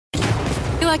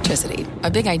Electricity,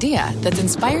 a big idea that's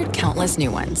inspired countless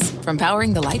new ones. From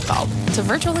powering the light bulb to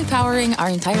virtually powering our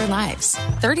entire lives.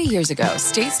 30 years ago,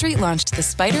 State Street launched the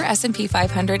Spider S&P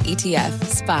 500 ETF,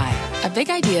 SPY. A big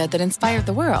idea that inspired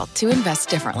the world to invest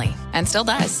differently. And still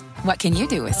does. What can you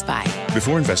do with SPY?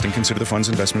 Before investing, consider the fund's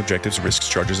investment objectives, risks,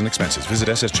 charges, and expenses. Visit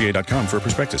ssga.com for a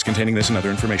prospectus containing this and other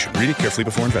information. Read it carefully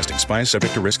before investing. SPY is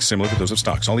subject to risks similar to those of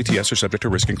stocks. All ETFs are subject to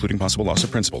risk, including possible loss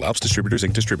of principal. Alps Distributors,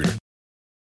 Inc. Distributor.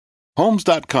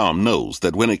 Homes.com knows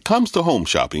that when it comes to home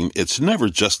shopping, it's never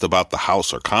just about the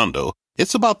house or condo.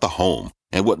 It's about the home.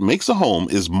 And what makes a home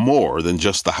is more than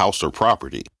just the house or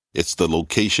property. It's the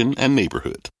location and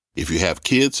neighborhood. If you have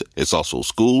kids, it's also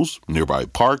schools, nearby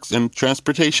parks, and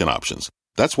transportation options.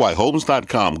 That's why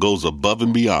Homes.com goes above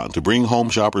and beyond to bring home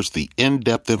shoppers the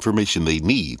in-depth information they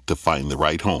need to find the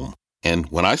right home. And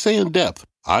when I say in-depth,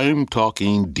 I'm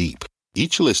talking deep.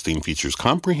 Each listing features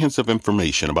comprehensive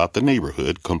information about the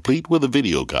neighborhood, complete with a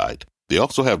video guide. They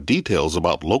also have details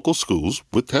about local schools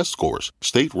with test scores,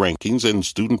 state rankings, and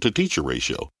student-to-teacher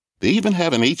ratio. They even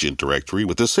have an agent directory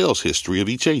with the sales history of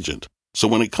each agent. So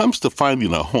when it comes to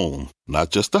finding a home, not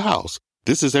just a house,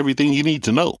 this is everything you need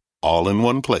to know, all in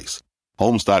one place.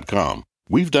 Homes.com.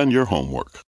 We've done your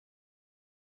homework.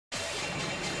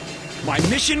 My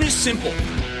mission is simple,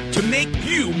 to make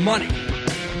you money.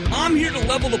 I'm here to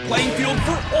level the playing field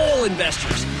for all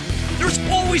investors. There's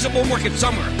always a bull market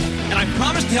somewhere, and I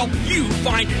promise to help you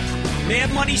find it.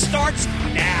 Mad Money starts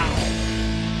now.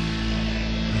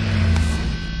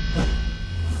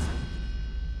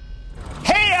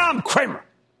 Hey, I'm Cramer.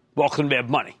 Welcome to Mad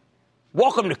Money.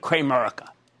 Welcome to Cramerica.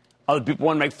 Other people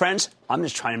want to make friends. I'm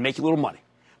just trying to make you a little money.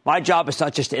 My job is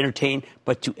not just to entertain,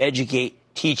 but to educate,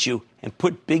 teach you, and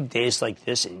put big days like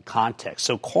this in context.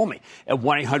 So call me at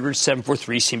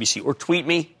 1-800-743-CNBC or tweet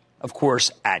me, of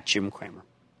course, at Jim Cramer.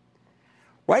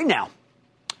 Right now,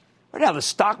 the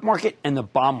stock market and the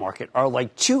bond market are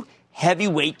like two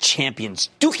heavyweight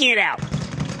champions duking it out.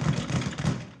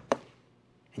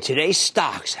 And today's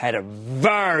stocks had a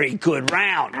very good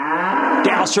round.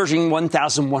 Dow surging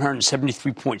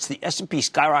 1,173 points. The S&P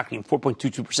skyrocketing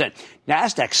 4.22%.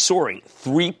 NASDAQ soaring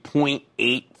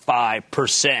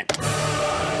 3.85%.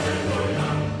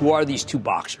 Who are these two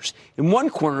boxers? In one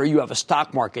corner, you have a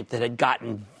stock market that had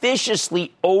gotten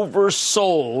viciously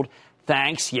oversold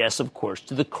thanks, yes, of course,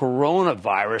 to the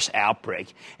coronavirus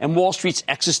outbreak and Wall Street's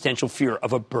existential fear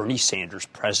of a Bernie Sanders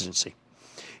presidency.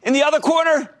 In the other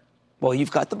corner, well,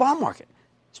 you've got the bond market,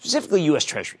 specifically U.S.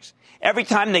 Treasuries. Every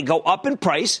time they go up in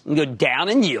price and go down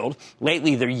in yield,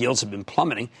 lately their yields have been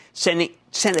plummeting, send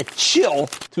a chill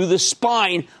through the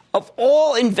spine of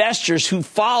all investors who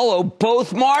follow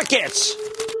both markets.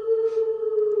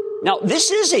 Now,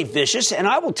 this is a vicious, and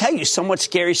I will tell you, somewhat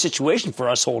scary situation for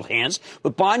us old hands,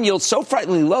 with bond yields so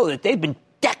frighteningly low that they've been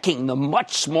decking the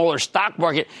much smaller stock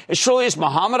market as surely as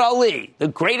Muhammad Ali, the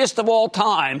greatest of all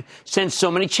time, sent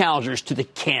so many challengers to the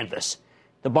canvas.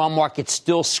 The bond market's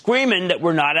still screaming that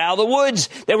we're not out of the woods,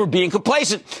 that we're being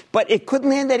complacent, but it couldn't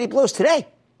land any blows today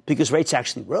because rates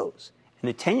actually rose. And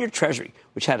the 10-year Treasury,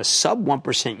 which had a sub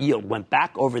 1% yield, went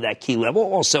back over that key level,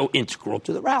 also integral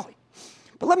to the rally.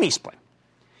 But let me explain.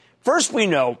 First, we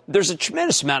know there's a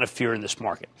tremendous amount of fear in this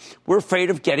market. We're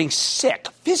afraid of getting sick,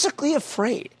 physically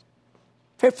afraid.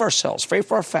 Afraid for ourselves, afraid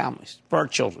for our families, for our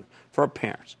children, for our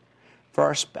parents, for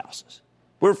our spouses.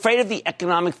 We're afraid of the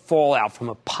economic fallout from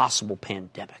a possible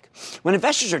pandemic. When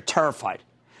investors are terrified,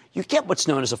 you get what's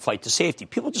known as a flight to safety.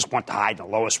 People just want to hide the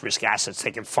lowest risk assets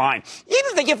they can find, even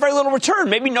if they get very little return,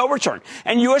 maybe no return.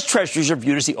 And U.S. Treasuries are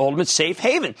viewed as the ultimate safe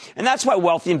haven. And that's why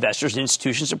wealthy investors and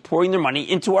institutions are pouring their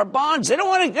money into our bonds. They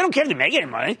don't care if they make any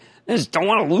money. They just don't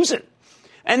want to lose it.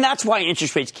 And that's why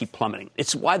interest rates keep plummeting.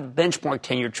 It's why the benchmark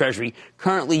 10-year Treasury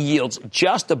currently yields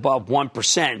just above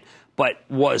 1%, but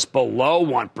was below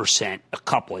 1% a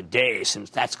couple of days, and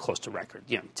that's close to record.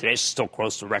 Today's still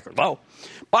close to record low.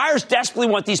 Buyers desperately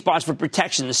want these bonds for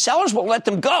protection. The sellers won't let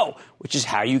them go, which is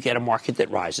how you get a market that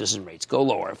rises and rates go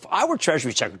lower. If I were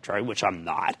Treasury Secretary, which I'm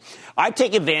not, I'd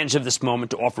take advantage of this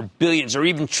moment to offer billions or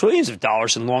even trillions of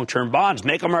dollars in long-term bonds.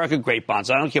 Make America great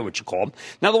bonds. I don't care what you call them.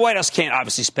 Now, the White House can't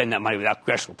obviously spend that money without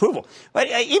congressional approval. But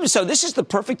even so, this is the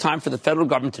perfect time for the federal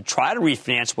government to try to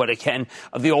refinance what it can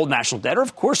of the old national debt, or,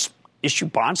 of course, issue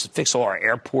bonds to fix all our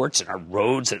airports and our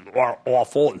roads that are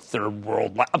awful and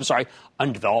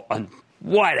undeveloped,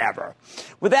 whatever.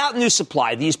 Without new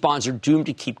supply, these bonds are doomed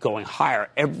to keep going higher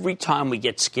every time we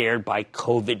get scared by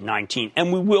COVID-19,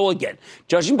 and we will again.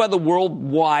 Judging by the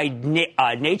worldwide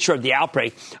nature of the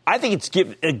outbreak, I think it's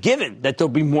a given that there'll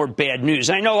be more bad news.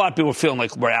 And I know a lot of people are feeling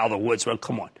like we're out of the woods, but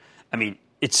come on. I mean,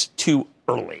 it's too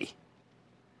early.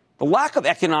 The lack of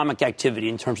economic activity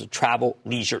in terms of travel,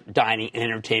 leisure, dining, and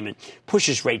entertainment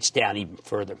pushes rates down even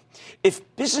further. If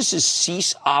businesses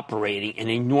cease operating in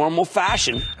a normal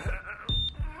fashion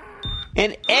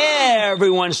and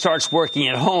everyone starts working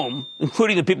at home,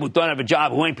 including the people who don't have a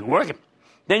job who ain't be working,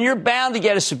 then you're bound to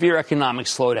get a severe economic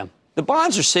slowdown. The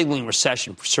bonds are signaling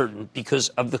recession for certain because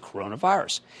of the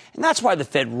coronavirus. And that's why the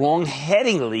Fed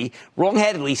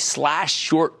wrongheadedly slashed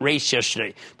short rates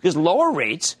yesterday, because lower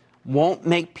rates won't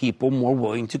make people more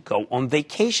willing to go on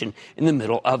vacation in the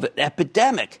middle of an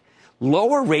epidemic.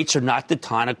 Lower rates are not the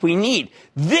tonic we need.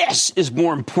 This is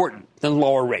more important than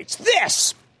lower rates.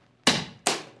 This!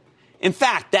 In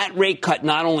fact, that rate cut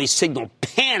not only signaled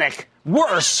panic,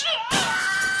 worse,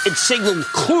 it signaled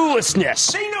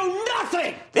cluelessness. They know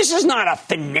nothing! This is not a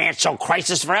financial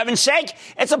crisis, for heaven's sake.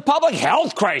 It's a public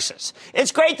health crisis.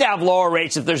 It's great to have lower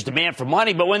rates if there's demand for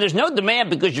money, but when there's no demand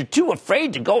because you're too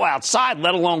afraid to go outside,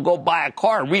 let alone go buy a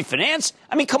car and refinance,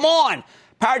 I mean, come on.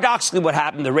 Paradoxically, what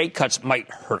happened, the rate cuts might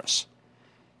hurt us.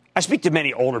 I speak to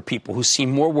many older people who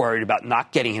seem more worried about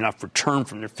not getting enough return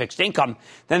from their fixed income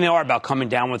than they are about coming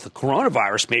down with the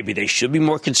coronavirus. Maybe they should be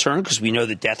more concerned because we know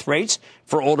the death rates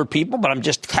for older people, but I'm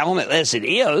just telling it as it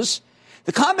is.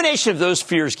 The combination of those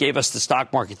fears gave us the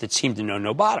stock market that seemed to know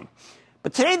no bottom.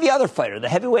 But today, the other fighter, the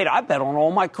heavyweight I bet on all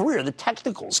my career, the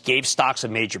technicals, gave stocks a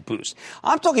major boost.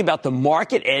 I'm talking about the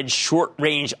Market Edge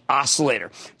short-range oscillator.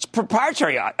 It's a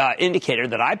proprietary indicator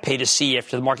that I pay to see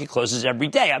after the market closes every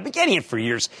day. I've been getting it for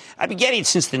years. I've been getting it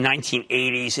since the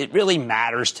 1980s. It really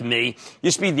matters to me. It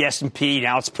used to be the S&P.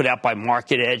 Now it's put out by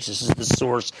Market Edge. This is the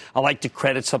source. I like to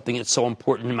credit something that's so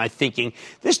important in my thinking.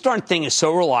 This darn thing is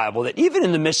so reliable that even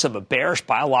in the midst of a bearish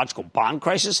biological bond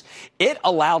crisis, it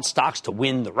allowed stocks to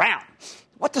win the round.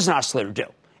 What does an oscillator do?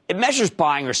 It measures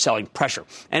buying or selling pressure,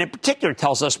 and in particular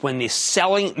tells us when the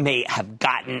selling may have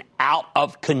gotten out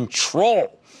of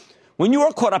control. When you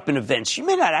are caught up in events, you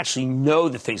may not actually know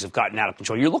that things have gotten out of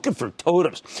control. You're looking for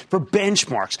totems, for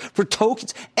benchmarks, for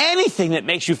tokens, anything that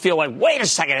makes you feel like, wait a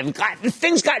second, the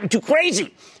thing's gotten too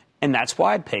crazy. And that's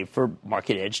why I pay for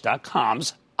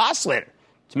MarketEdge.com's oscillator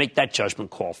to make that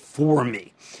judgment call for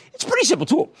me. It's a pretty simple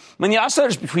tool. When the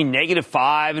oscillator is between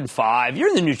 -5 and 5, you're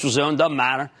in the neutral zone, doesn't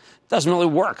matter. It doesn't really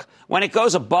work. When it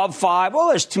goes above 5, well,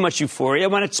 there's too much euphoria.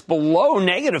 When it's below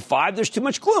 -5, there's too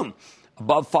much gloom.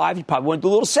 Above 5, you probably want to do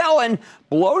a little selling.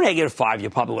 Below -5, you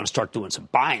probably want to start doing some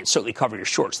buying, certainly cover your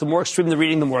shorts. The more extreme the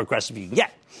reading, the more aggressive you can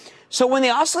get. So when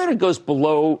the oscillator goes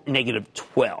below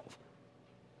 -12,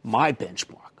 my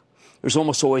benchmark, there's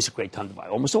almost always a great time to buy,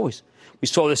 almost always. We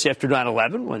saw this after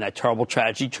 9/11 when that terrible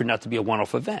tragedy turned out to be a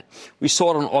one-off event. We saw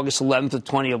it on August 11th of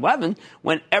 2011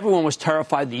 when everyone was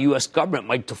terrified the U.S. government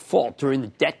might default during the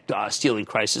debt stealing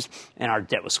crisis, and our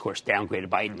debt was, of course, downgraded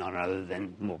by none other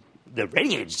than, well, the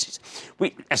rating agencies.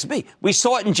 S&P. We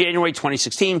saw it in January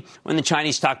 2016 when the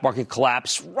Chinese stock market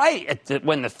collapsed right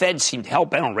when the Fed seemed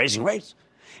hell-bent on raising rates.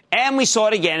 And we saw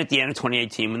it again at the end of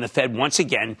 2018 when the Fed once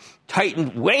again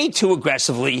tightened way too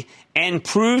aggressively and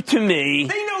proved to me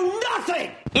they know nothing.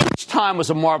 Each time was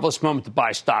a marvelous moment to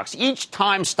buy stocks. Each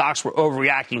time stocks were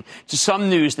overreacting to some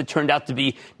news that turned out to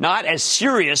be not as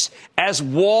serious as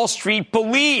Wall Street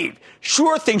believed.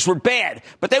 Sure, things were bad,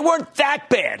 but they weren't that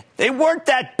bad. They weren't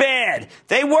that bad.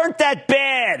 They weren't that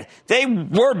bad. They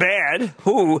were bad.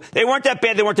 They weren't that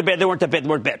bad. They weren't that bad. They weren't that bad. They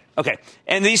weren't bad. Okay.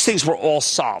 And these things were all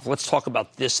solved. Let's talk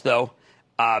about this, though.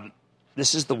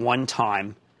 This is the one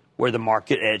time where the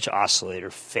Market Edge oscillator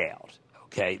failed.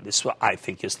 Okay. This, I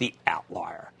think, is the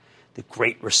outlier. The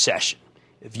Great Recession.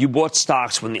 If you bought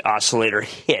stocks when the oscillator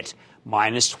hit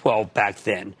 -12 back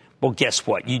then, well, guess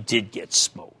what? You did get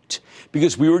smoked.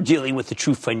 Because we were dealing with the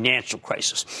true financial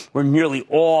crisis, where nearly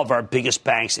all of our biggest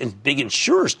banks and big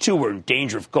insurers, too, were in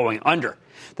danger of going under.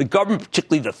 The government,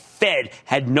 particularly the Fed,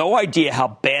 had no idea how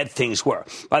bad things were.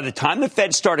 By the time the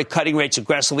Fed started cutting rates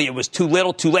aggressively, it was too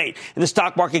little, too late. And the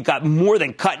stock market got more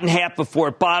than cut in half before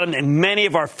it bottomed, and many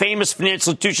of our famous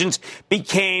financial institutions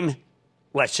became,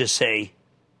 let's just say,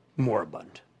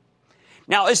 moribund.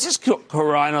 Now, is this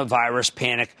coronavirus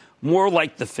panic more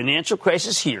like the financial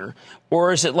crisis here,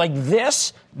 or is it like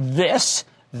this? Which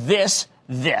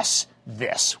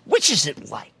is it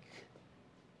like?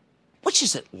 Which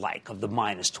is it like of the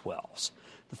 -12s?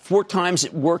 The 4 times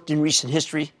it worked in recent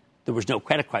history, there was no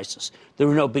credit crisis. There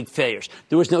were no big failures.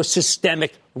 There was no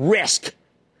systemic risk.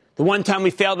 The one time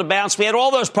we failed to bounce, we had all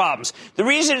those problems. The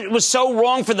reason it was so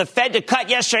wrong for the Fed to cut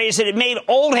yesterday is that it made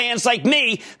old hands like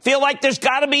me feel like there's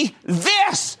got to be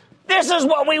this. This is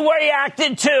what we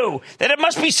reacted to, that it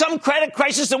must be some credit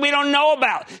crisis that we don't know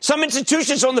about. Some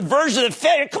institutions on the verge of the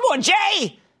failure. Come on,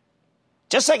 Jay.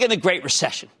 Just like in the Great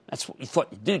Recession. That's what you thought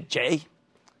you'd do, Jay.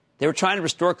 They were trying to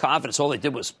restore confidence. All they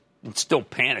did was instill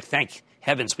panic. Thank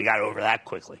heavens we got over that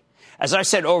quickly. As I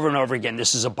said over and over again,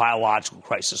 this is a biological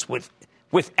crisis with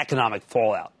economic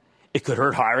fallout. It could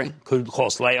hurt hiring, could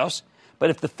cause layoffs. But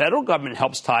if the federal government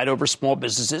helps tide over small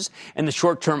businesses and the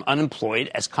short-term unemployed,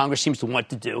 as Congress seems to want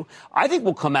to do, I think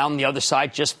we'll come out on the other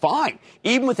side just fine,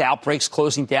 even with outbreaks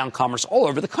closing down commerce all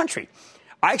over the country.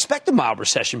 I expect a mild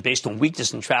recession based on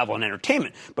weakness in travel and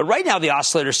entertainment. But right now, the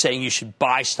oscillator is saying you should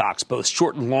buy stocks, both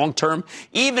short and long term,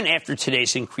 even after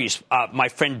today's increase. My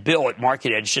friend Bill at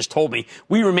Market Edge just told me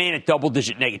we remain at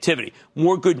double-digit negativity.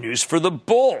 More good news for the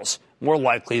bulls. More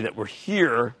likely that we're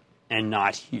here and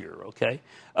not here, okay?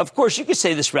 Of course, you could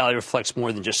say this rally reflects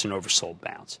more than just an oversold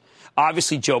bounce.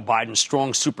 Obviously, Joe Biden's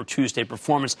strong Super Tuesday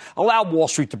performance allowed Wall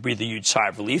Street to breathe a huge sigh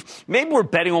of relief. Maybe we're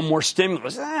betting on more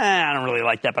stimulus. I don't really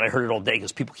like that, but I heard it all day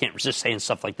because people can't resist saying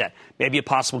stuff like that. Maybe a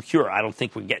possible cure. I don't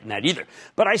think we're getting that either.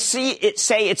 But I see it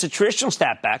say it's a traditional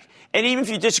snapback, and even if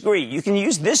you disagree, you can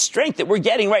use this strength that we're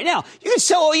getting right now. You can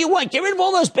sell all you want. Get rid of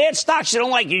all those bad stocks you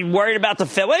don't like. You're worried about the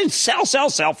fail.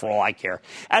 Sell for all I care.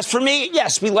 As for me,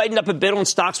 yes, we lightened up a bit on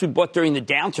stocks we bought during the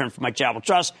downturn for my Jabal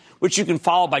Trust, which you can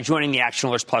follow by joining the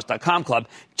ActionAlertsPlus.com club.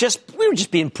 We were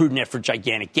just being prudent after a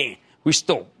gigantic gain. We're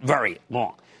still very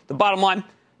long. The bottom line,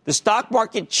 the stock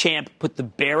market champ put the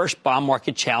bearish bond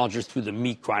market challenger through the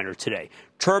meat grinder today,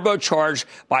 turbocharged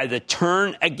by the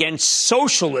turn against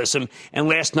socialism and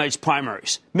last night's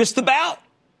primaries. Missed the bout?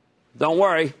 Don't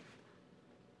worry.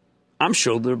 I'm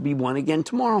sure there'll be one again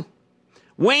tomorrow.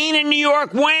 Wayne in New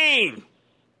York. Wayne.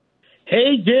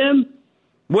 Hey, Jim.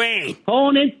 Wayne.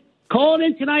 Calling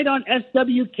in tonight on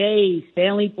SWK,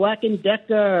 Stanley Black &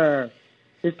 Decker.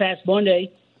 This past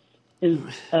Monday,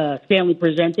 Stanley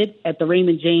presented at the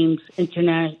Raymond James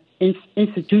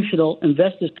Institutional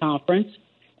Investors Conference,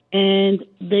 and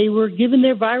they were given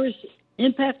their virus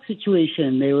impact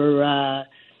situation. They were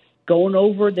going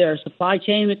over their supply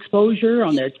chain exposure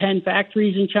on their 10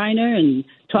 factories in China and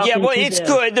talking. Yeah, well, it's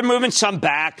good. They're moving some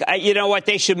back. You know what?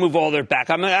 They should move all their back.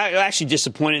 I'm actually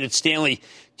disappointed that Stanley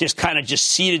just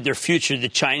ceded their future to the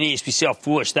Chinese. We see how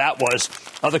foolish that was.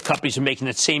 Other companies are making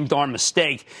that same darn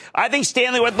mistake. I think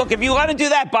Stanley would look, if you want to do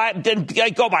that, then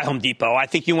go buy Home Depot. I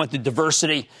think you want the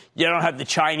diversity. You don't have the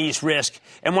Chinese risk.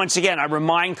 And once again, I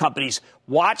remind companies,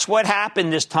 watch what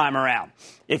happened this time around.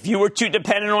 If you were too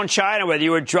dependent on China, whether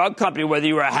you were a drug company, whether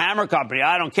you were a hammer company,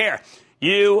 I don't care.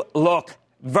 You look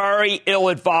very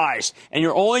ill-advised. And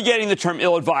you're only getting the term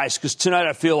ill-advised because tonight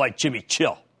I feel like Jimmy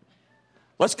Chill.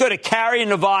 Let's go to Carrie in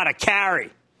Nevada.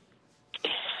 Carrie.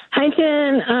 Hi,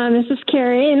 Jim. This is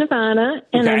Carrie in Nevada,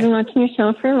 and I've been watching your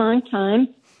show for a long time.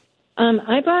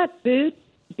 I bought Boot,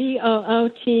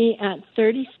 B-O-O-T, at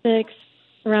 36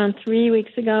 around 3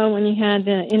 weeks ago when you had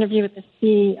the interview with the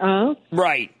CEO.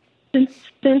 Right.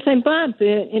 Since I bought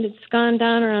Boot, it's gone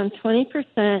down around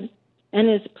 20% and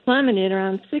has plummeted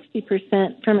around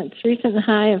 60% from its recent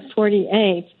high of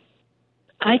 48.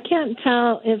 I can't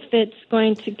tell if it's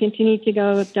going to continue to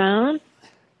go down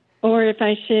or if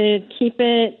I should keep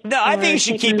it. No, I think you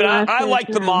should keep it. I like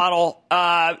the model.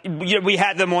 We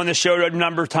had them on the show a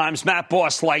number of times. Matt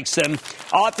Boss likes them.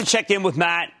 I'll have to check in with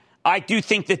Matt. I do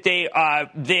think that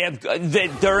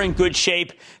they're in good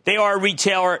shape. They are a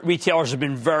retailer. Retailers have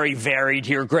been very varied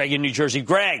here. Greg in New Jersey.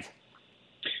 Greg.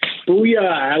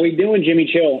 Booyah. How we doing, Jimmy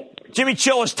Chill? Jimmy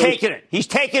Chill is taking it. He's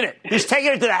taking it. He's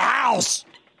taking it to the house.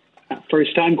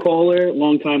 First-time caller,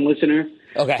 long-time listener.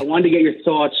 Okay. I wanted to get your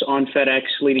thoughts on FedEx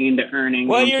leading into earnings.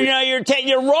 Well, you're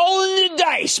rolling the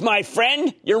dice, my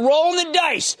friend. You're rolling the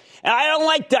dice. And I don't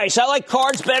like dice. I like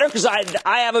cards better because I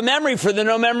have a memory for the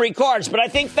no-memory cards. But I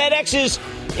think FedEx is,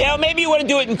 maybe you want to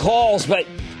do it in calls, but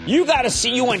you got to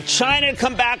see, you want China to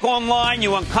come back online.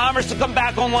 You want commerce to come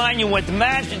back online. You want the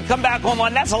management to come back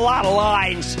online. That's a lot of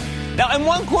lines. Now, in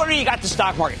one corner, you got the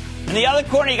stock market. In the other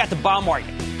corner, you got the bond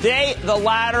market. Today, the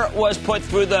latter was put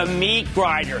through the meat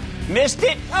grinder. Missed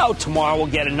it? Oh, tomorrow we'll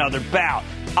get another bout.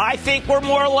 I think we're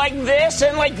more like this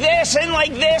and like this and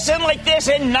like this and like this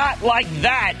and not like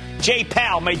that. Jay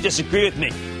Powell may disagree with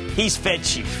me. He's Fed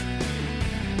chief.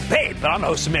 Hey, but I'm the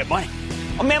host of Mad Money.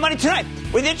 On Mad Money tonight,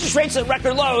 with interest rates at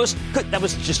record lows, that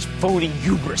was just phony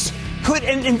hubris. Could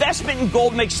an investment in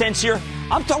gold make sense here?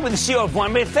 I'm talking with the CEO of one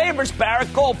of my favorites,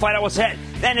 Barrick Gold. Find out what's ahead.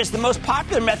 Then, as the most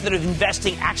popular method of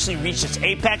investing actually reached its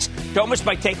apex, don't miss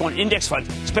my take on index funds,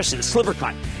 especially the sliver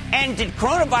kind. And did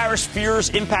coronavirus fears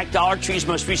impact Dollar Tree's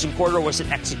most recent quarter, or was it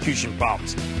execution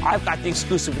problems? I've got the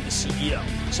exclusive with the CEO.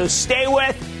 So stay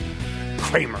with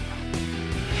Cramer.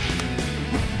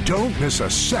 Don't miss a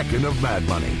second of Mad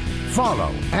Money.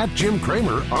 Follow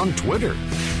 @JimCramer on Twitter.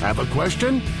 Have a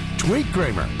question? Tweet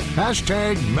Cramer.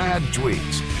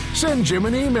 #MadTweets. Send Jim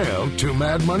an email to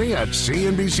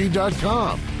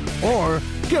madmoney@cnbc.com or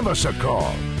give us a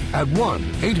call at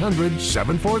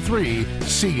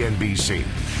 1-800-743-CNBC.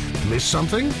 Miss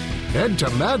something? Head to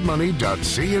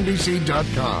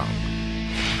madmoney.cnbc.com.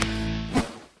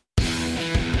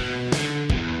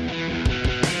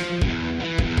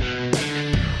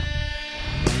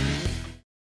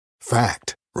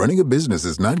 Fact. Running a business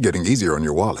is not getting easier on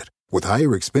your wallet. With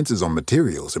higher expenses on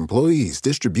materials, employees,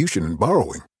 distribution, and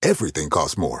borrowing, everything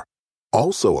costs more.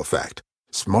 Also a fact.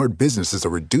 Smart businesses are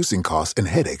reducing costs and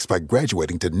headaches by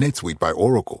graduating to NetSuite by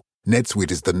Oracle.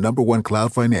 NetSuite is the #1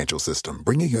 cloud financial system,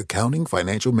 bringing accounting,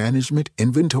 financial management,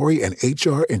 inventory, and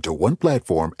HR into one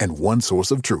platform and one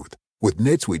source of truth. With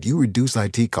NetSuite, you reduce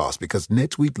IT costs because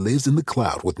NetSuite lives in the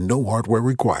cloud with no hardware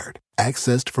required,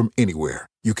 accessed from anywhere.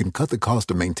 You can cut the cost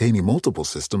of maintaining multiple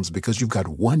systems because you've got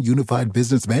one unified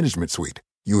business management suite.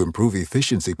 You improve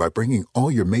efficiency by bringing all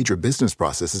your major business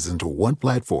processes into one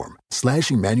platform,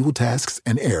 slashing manual tasks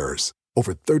and errors.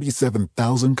 Over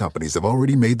 37,000 companies have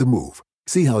already made the move.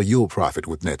 See how you'll profit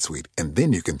with NetSuite, and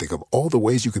then you can think of all the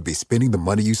ways you could be spending the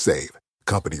money you save.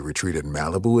 Company retreat in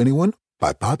Malibu, anyone?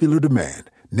 By popular demand,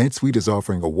 NetSuite is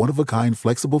offering a one-of-a-kind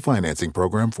flexible financing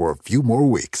program for a few more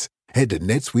weeks. Head to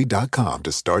netsuite.com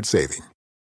to start saving.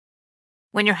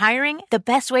 When you're hiring, the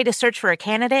best way to search for a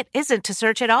candidate isn't to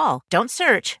search at all. Don't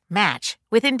search, match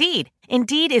with Indeed.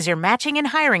 Indeed is your matching and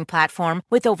hiring platform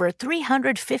with over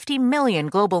 350 million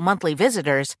global monthly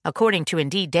visitors, according to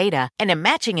Indeed data, and a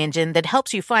matching engine that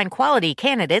helps you find quality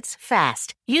candidates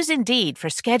fast. Use Indeed for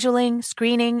scheduling,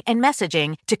 screening, and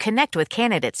messaging to connect with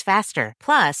candidates faster.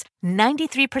 Plus,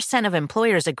 93% of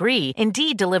employers agree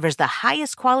Indeed delivers the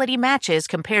highest quality matches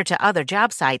compared to other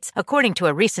job sites, according to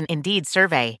a recent Indeed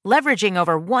survey. Leveraging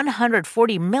over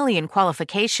 140 million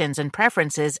qualifications and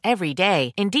preferences every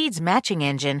day, Indeed's matching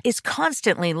engine is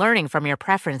constantly learning from your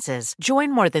preferences.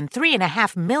 Join more than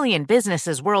 3.5 million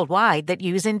businesses worldwide that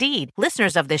use Indeed.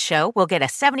 Listeners of this show will get a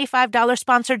 $75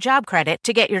 sponsored job credit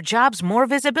to get your jobs more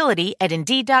visibility at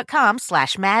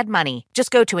Indeed.com/madmoney. Just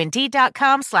go to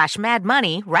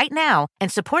Indeed.com/madmoney right now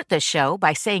and support this show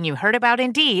by saying you heard about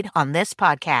Indeed on this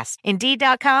podcast.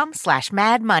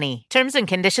 Indeed.com/madmoney. Terms and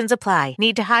conditions apply.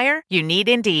 Need to hire? You need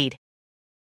Indeed.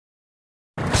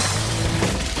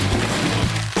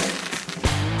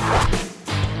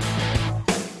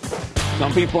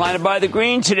 Some people blinded by the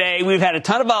green today. We've had a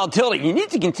ton of volatility. You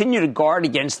need to continue to guard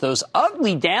against those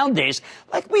ugly down days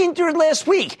like we endured last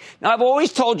week. Now, I've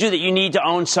always told you that you need to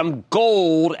own some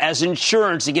gold as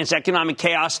insurance against economic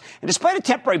chaos. And despite a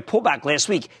temporary pullback last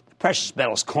week, the precious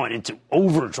metals gone into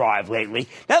overdrive lately.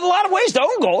 Now, there are a lot of ways to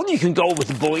own gold. You can go with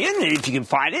the bullion if you can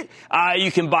find it.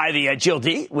 You can buy the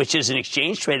GLD, which is an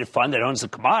exchange-traded fund that owns the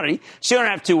commodity. So you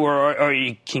don't have to, or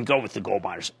you can go with the gold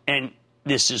miners. And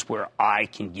this is where I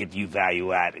can give you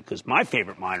value added, because my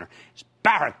favorite miner is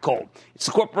Barrick Gold. It's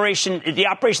the operation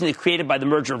that created by the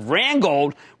merger of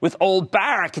Randgold with old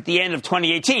Barrick at the end of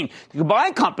 2018. The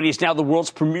combined company is now the world's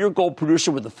premier gold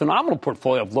producer with a phenomenal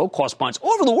portfolio of low-cost mines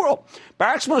all over the world.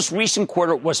 Barrick's most recent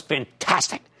quarter was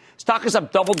fantastic. Stock is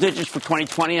up double digits for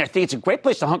 2020, and I think it's a great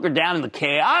place to hunker down in the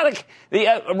chaotic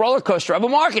roller coaster of a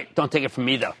market. Don't take it from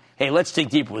me, though. Hey, let's dig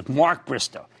deeper with Mark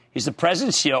Bristow. He's the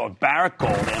president and CEO of Barrick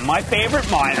Gold, and my favorite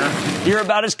miner. Hear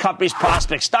about his company's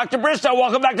prospects. Dr. Bristow,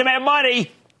 welcome back to Mad Money.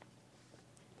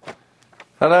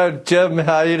 Hello, Jim.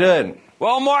 How are you doing?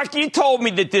 Well, Mark, you told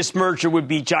me that this merger would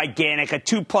be gigantic. A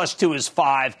 2 + 2 is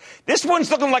 5. This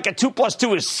one's looking like a 2 +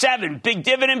 2 is 7. Big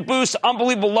dividend boost,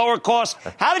 unbelievable lower costs.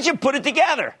 How did you put it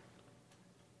together?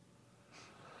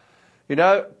 You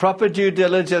know, proper due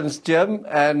diligence, Jim,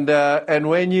 and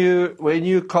when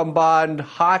you combine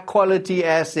high quality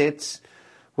assets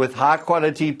with high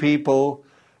quality people,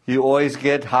 you always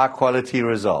get high quality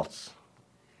results.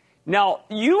 Now,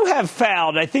 you have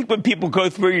found, I think when people go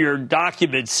through your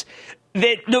documents,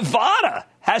 that Nevada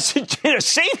has a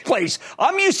safe place.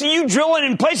 I'm used to you drilling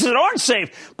in places that aren't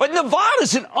safe, but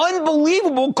Nevada's an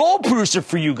unbelievable gold producer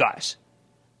for you guys.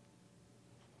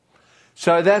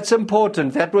 So that's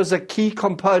important. That was a key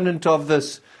component of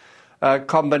this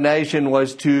combination,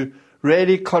 was to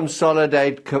really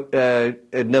consolidate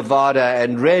Nevada,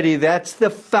 and really that's the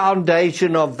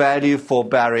foundation of value for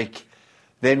Barrick.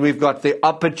 Then we've got the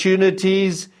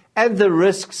opportunities and the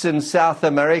risks in South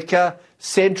America,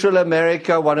 Central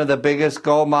America, one of the biggest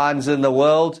gold mines in the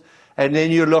world. And then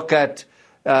you look at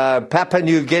Papua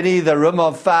New Guinea, the Rim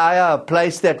of Fire, a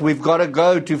place that we've got to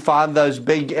go to find those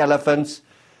big elephants.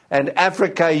 And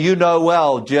Africa, you know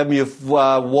well, Jim, you've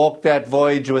walked that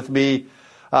voyage with me.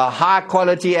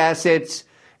 High-quality assets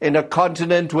in a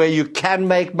continent where you can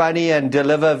make money and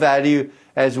deliver value,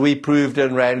 as we proved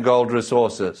in Randgold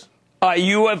Resources.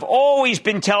 You have always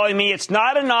been telling me it's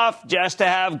not enough just to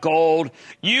have gold.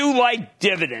 You like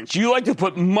dividends. You like to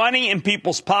put money in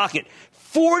people's pocket.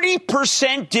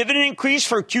 40% dividend increase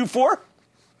for Q4?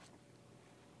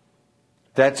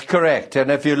 That's correct.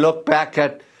 And if you look back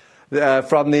at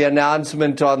from the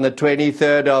announcement on the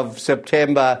 23rd of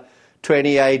September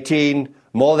 2018,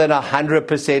 more than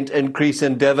 100% increase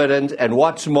in dividends. And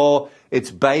what's more, it's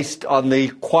based on the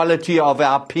quality of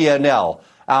our P&L,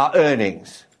 our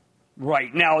earnings.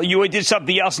 Right. Now, you did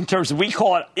something else in terms of, we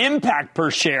call it impact per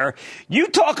share. You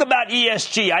talk about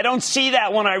ESG. I don't see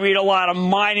that when I read a lot of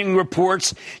mining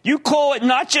reports. You call it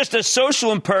not just a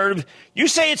social imperative. You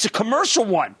say it's a commercial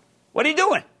one. What are you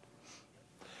doing?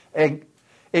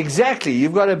 Exactly.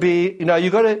 You've got to be,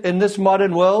 in this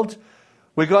modern world,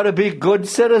 we've got to be good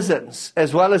citizens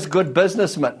as well as good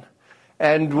businessmen.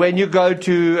 And when you go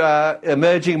to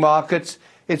emerging markets,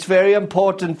 it's very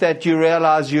important that you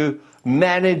realize you're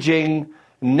managing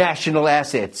national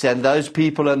assets, and those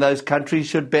people in those countries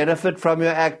should benefit from your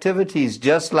activities,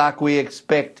 just like we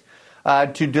expect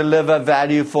to deliver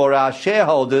value for our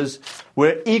shareholders.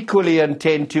 We're equally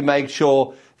intent to make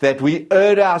sure that we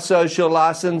earn our social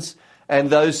license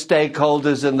and those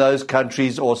stakeholders in those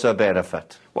countries also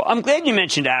benefit. Well, I'm glad you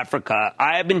mentioned Africa.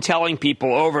 I have been telling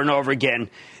people over and over again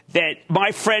that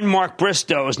my friend Mark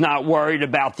Bristow is not worried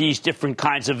about these different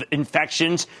kinds of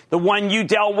infections. The one you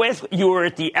dealt with, you were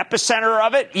at the epicenter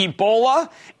of it, Ebola,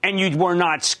 and you were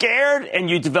not scared, and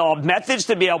you developed methods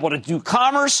to be able to do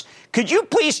commerce. Could you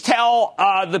please tell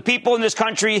the people in this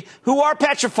country who are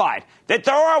petrified that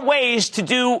there are ways to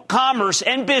do commerce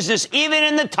and business even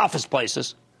in the toughest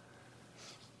places?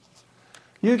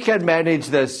 You can manage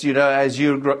this, as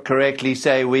you correctly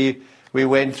say. We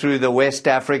went through the West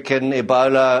African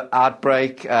Ebola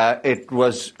outbreak. It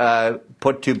was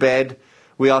put to bed.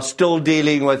 We are still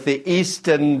dealing with the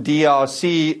Eastern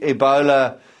DRC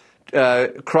Ebola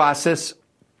crisis.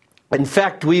 In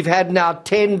fact, we've had now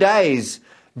 10 days,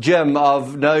 Jim,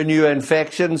 of no new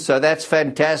infections. So that's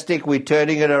fantastic. We're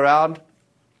turning it around.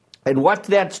 And what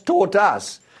that's taught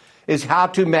us is how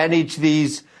to manage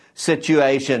these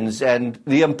situations and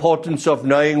the importance of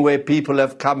knowing where people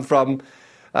have come from,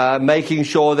 making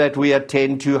sure that we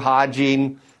attend to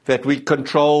hygiene, that we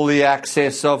control the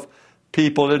access of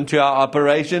people into our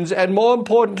operations, and more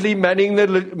importantly, managing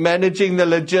the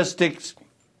logistics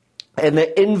and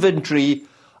the inventory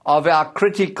of our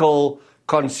critical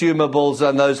consumables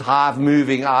and those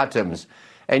hive-moving items.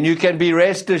 And you can be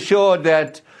rest assured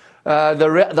that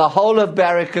the whole of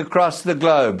Barrick across the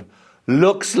globe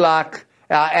looks like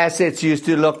our assets used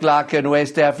to look like in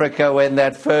West Africa when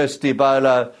that first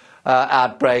Ebola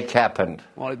outbreak happened.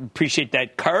 Well, I appreciate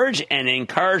that courage and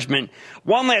encouragement.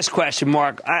 One last question,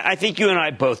 Mark. I think you and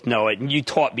I both know it, and you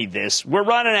taught me this. We're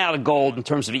running out of gold in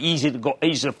terms of easy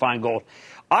to find gold.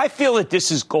 I feel that this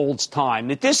is gold's time,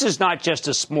 that this is not just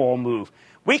a small move.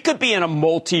 We could be in a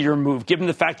multi-year move, given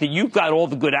the fact that you've got all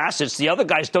the good assets. The other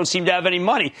guys don't seem to have any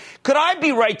money. Could I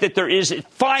be right that there is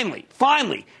finally,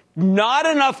 not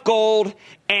enough gold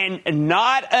and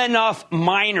not enough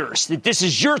miners, that this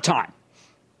is your time?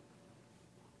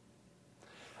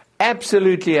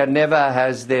 Absolutely, and never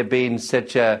has there been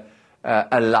such a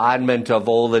alignment of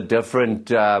all the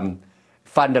different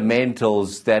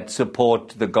fundamentals that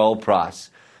support the gold price.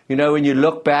 When you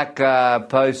look back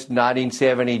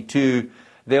post-1972,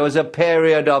 there was a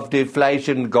period of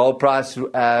deflation. Gold price,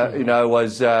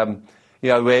 was where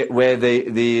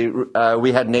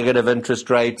we had negative interest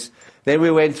rates. Then we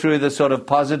went through the sort of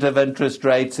positive interest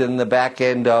rates in the back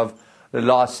end of the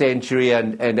last century,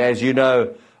 and as you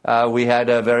know, we had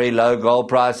a very low gold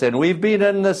price, and we've been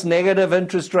in this negative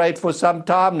interest rate for some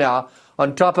time now.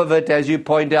 On top of it, as you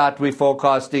point out, we're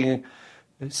forecasting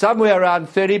somewhere around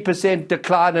 30%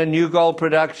 decline in new gold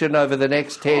production over the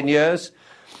next 10 years.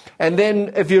 And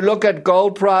then if you look at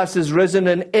gold prices risen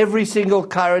in every single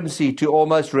currency to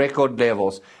almost record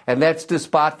levels, and that's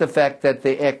despite the fact that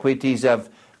the equities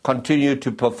have continued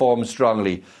to perform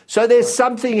strongly. So there's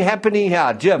something happening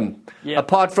here, Jim. Yep.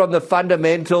 Apart from the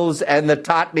fundamentals and the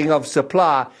tightening of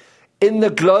supply, in the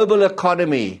global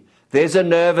economy, there's a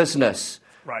nervousness.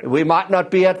 Right. We might not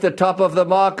be at the top of the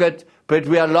market, but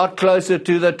we are a lot closer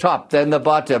to the top than the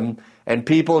bottom, and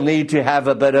people need to have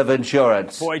a bit of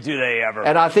insurance. Boy, do they ever.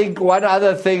 And I think one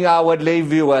other thing I would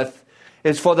leave you with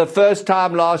is for the first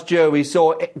time last year, we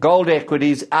saw gold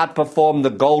equities outperform the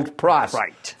gold price.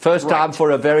 Right. First time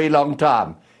for a very long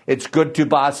time. It's good to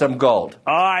buy some gold.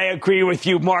 I agree with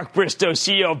you, Mark Bristow,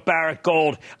 CEO of Barrick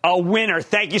Gold. A winner.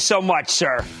 Thank you so much,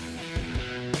 sir.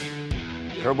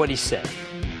 You heard what he said.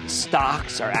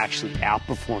 Stocks are actually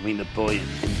outperforming the bullion,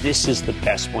 and this is the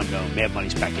best one known. Mad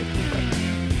Money's back in the break.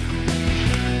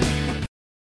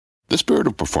 The spirit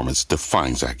of performance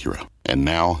defines Acura, and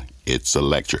now it's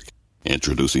electric.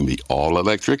 Introducing the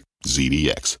all-electric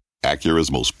ZDX, Acura's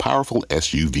most powerful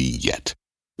SUV yet.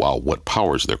 While what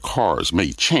powers their cars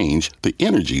may change, the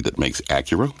energy that makes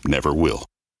Acura never will.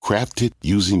 Crafted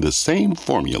using the same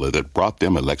formula that brought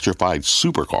them electrified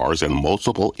supercars and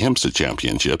multiple IMSA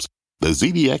championships, the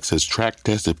ZDX has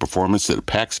track-tested performance that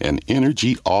packs an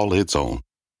energy all its own.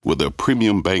 With a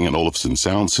premium Bang & Olufsen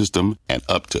sound system and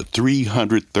up to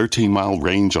 313-mile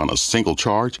range on a single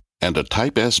charge, and a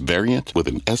Type S variant with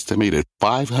an estimated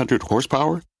 500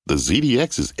 horsepower, the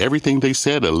ZDX is everything they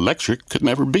said electric could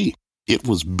never be. It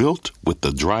was built with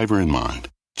the driver in mind,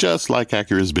 just like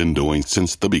Acura's been doing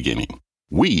since the beginning.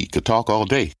 We could talk all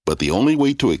day, but the only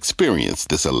way to experience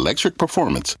this electric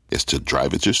performance is to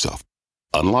drive it yourself.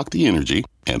 Unlock the energy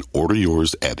and order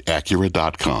yours at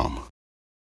Acura.com.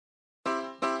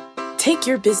 Take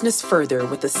your business further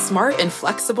with the smart and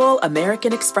flexible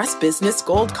American Express Business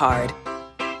Gold Card.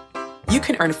 You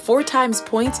can earn 4 times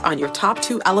points on your top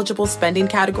 2 eligible spending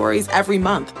categories every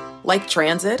month, like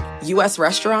transit, U.S.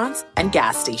 restaurants, and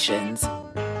gas stations.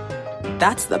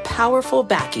 That's the powerful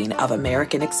backing of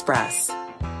American Express.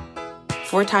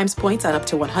 4 times points on up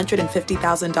to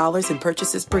 $150,000 in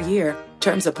purchases per year.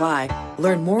 Terms apply.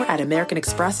 Learn more at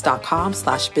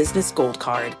americanexpress.com/business gold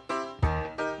card.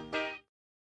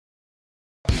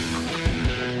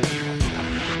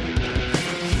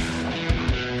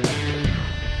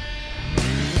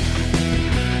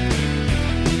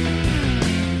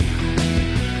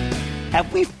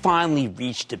 Have we finally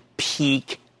reached a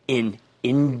peak in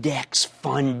index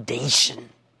fundation?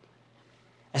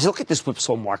 As I look at this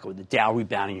whipsaw market with the Dow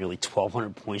rebounding nearly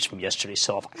 1,200 points from yesterday's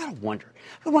sell-off, I gotta wonder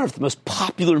if the most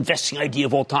popular investing idea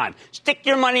of all time, stick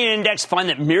your money in an index fund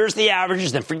that mirrors the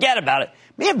averages, then forget about it,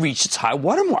 may have reached its high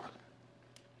watermark.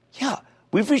 Yeah,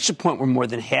 we've reached a point where more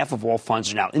than half of all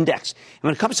funds are now indexed. And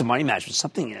when it comes to money management,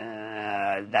 something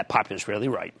that popular is rarely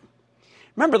right.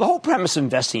 Remember, the whole premise of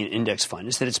investing in an index fund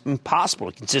is that it's impossible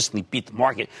to consistently beat the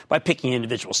market by picking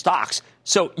individual stocks,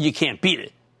 so you can't beat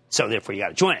it. So therefore, you got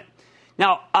to join it.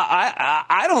 Now,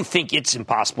 I don't think it's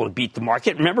impossible to beat the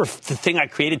market. Remember the thing I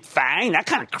created, FANG? That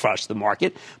kind of crushed the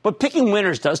market. But picking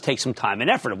winners does take some time and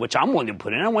effort, which I'm willing to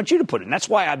put in. I want you to put in. That's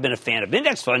why I've been a fan of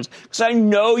index funds, because I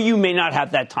know you may not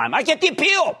have that time. I get the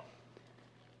appeal.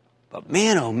 But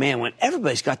man, oh man, when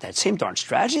everybody's got that same darn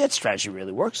strategy, that strategy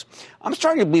really works. I'm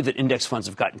starting to believe that index funds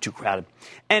have gotten too crowded.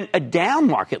 And a down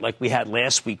market like we had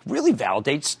last week really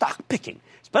validates stock picking,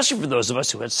 especially for those of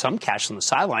us who had some cash on the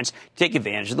sidelines to take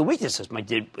advantage of the weaknesses, as I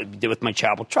did with my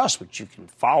charitable trust, which you can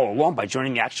follow along by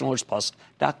joining the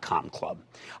ActionAlertsPlus.com club.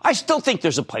 I still think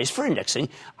there's a place for indexing.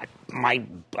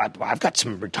 I've got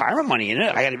some retirement money in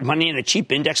it. I got money in a cheap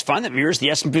index fund that mirrors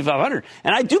the S&P 500.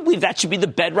 And I do believe that should be the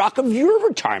bedrock of your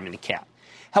retirement account.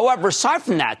 However, aside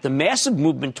from that, the massive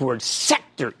movement towards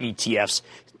sector ETFs,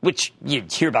 which you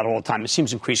hear about all the time, it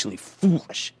seems increasingly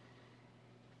foolish.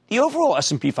 The overall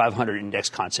S&P 500 index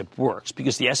concept works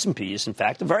because the S&P is, in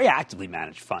fact, a very actively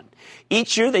managed fund.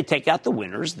 Each year, they take out the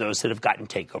winners, those that have gotten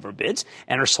takeover bids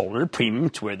and are sold at a premium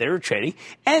to where they were trading,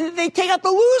 and they take out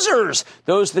the losers,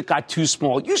 those that got too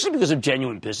small, usually because of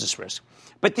genuine business risk.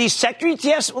 But these sector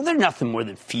ETFs, well, they're nothing more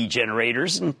than fee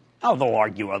generators, and they'll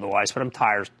argue otherwise, but I'm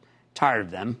tired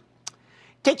of them.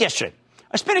 Take yesterday.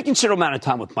 I spent a considerable amount of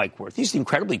time with Mike Wirth. He's the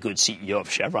incredibly good CEO of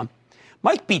Chevron.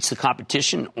 Mike beats the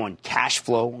competition on cash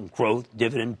flow, on growth,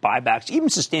 dividend, buybacks, even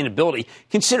sustainability,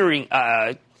 considering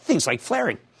things like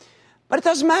flaring. But it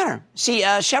doesn't matter. See,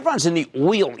 Chevron's in the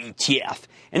oil ETF.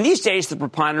 And these days, the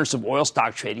preponderance of oil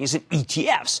stock trading is in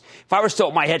ETFs. If I were still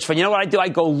at my hedge fund, you know what I do? I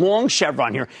go long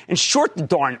Chevron here and short the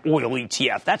darn oil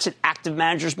ETF. That's an active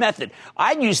manager's method.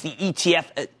 I'd use the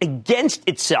ETF against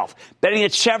itself, betting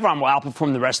that Chevron will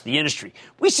outperform the rest of the industry.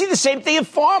 We see the same thing in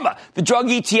pharma. The drug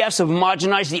ETFs have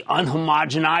homogenized the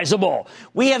unhomogenizable.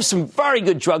 We have some very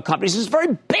good drug companies and some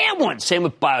very bad ones. Same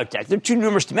with biotech. They're too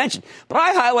numerous to mention. But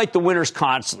I highlight the winners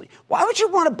constantly. Why would you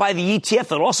want to buy the ETF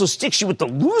that also sticks you with the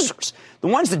losers? The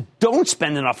ones that don't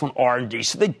spend enough on R&D,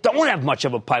 so they don't have much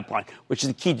of a pipeline, which is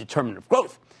the key determinant of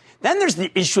growth. Then there's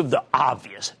the issue of the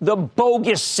obvious, the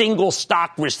bogus single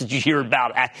stock risk that you hear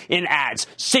about in ads.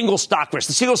 Single stock risk.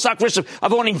 The single stock risk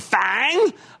of owning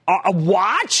FANG, a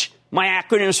watch, my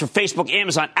acronyms for Facebook,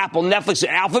 Amazon, Apple, Netflix,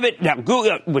 and Alphabet,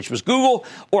 Google, which was Google,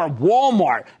 or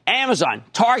Walmart, Amazon,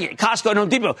 Target, Costco, and Home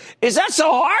Depot. Is that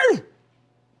so hard?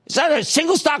 Is that a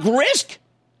single stock risk?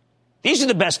 These are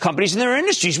the best companies in their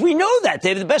industries. We know that. They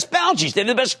have the best balance sheets. They have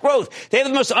the best growth. They have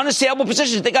the most unassailable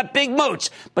positions. They got big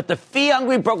moats. But the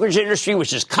fee-hungry brokerage industry,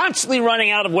 which is constantly running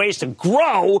out of ways to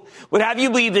grow, would have you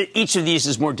believe that each of these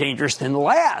is more dangerous than the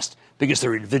last. because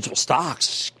they're individual stocks.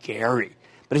 Scary.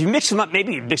 But if you mix them up,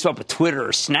 maybe you mix them up with Twitter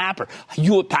or Snap or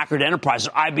Hewlett-Packard Enterprise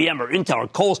or IBM or Intel or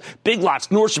Kohl's, Big Lots,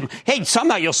 Nordstrom. Hey,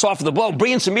 somehow you'll soften the blow,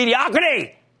 bring in some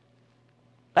mediocrity.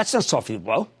 That's not softening the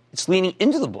blow. It's leaning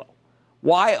into the blow.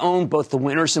 Why own both the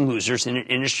winners and losers in an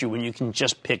industry when you can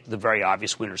just pick the very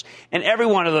obvious winners? And every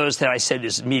one of those that I said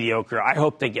is mediocre. I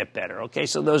hope they get better. Okay,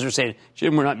 so those are saying,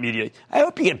 Jim, we're not mediocre. I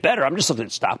hope you get better. I'm just looking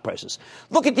at stock prices.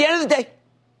 Look, at the end of the day,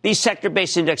 these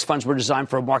sector-based index funds were designed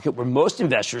for a market where most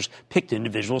investors picked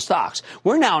individual stocks.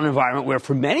 We're now in an environment where,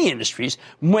 for many industries,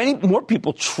 many more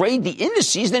people trade the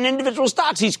indices than individual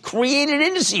stocks. He's created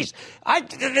indices.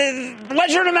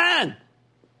 Leisure demand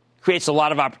creates a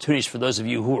lot of opportunities for those of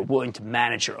you who are willing to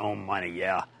manage your own money.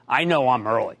 Yeah, I know I'm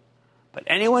early. But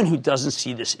anyone who doesn't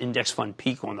see this index fund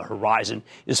peak on the horizon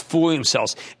is fooling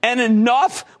themselves. And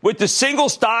enough with the single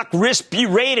stock risk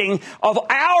rating of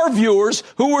our viewers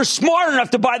who were smart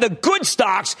enough to buy the good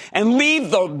stocks and leave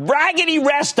the raggedy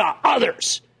rest to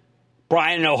others.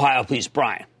 Brian in Ohio, please.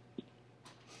 Brian.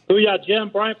 Booyah,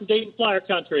 Jim. Brian from Dayton Flyer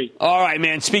Country. All right,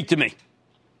 man. Speak to me.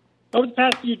 Over the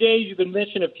past few days, you've been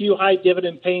mentioning a few high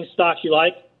dividend paying stocks you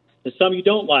like and some you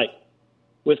don't like.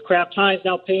 With Kraft Heinz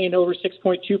now paying over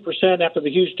 6.2% after the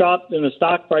huge drop in the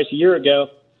stock price a year ago,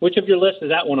 which of your list is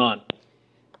that one on?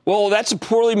 Well, that's a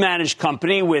poorly managed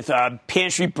company with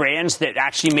pantry brands that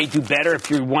actually may do better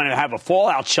if you want to have a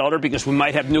fallout shelter, because we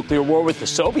might have nuclear war with the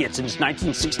Soviets in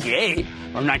 1968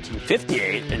 or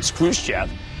 1958 and Khrushchev.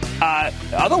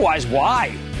 Otherwise,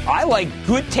 why? I like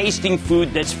good-tasting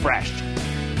food that's fresh.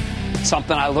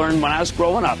 Something I learned when I was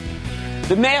growing up.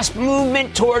 The mass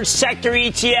movement towards sector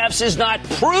ETFs is not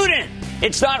prudent.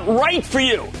 It's not right for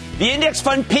you. The index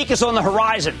fund peak is on the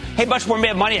horizon. Hey, much more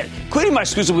made money at it, including my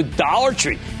exclusive with Dollar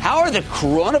Tree. How are the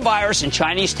coronavirus and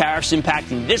Chinese tariffs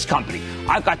impacting this company?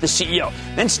 I've got the CEO.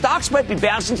 Then stocks might be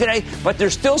bouncing today, but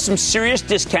there's still some serious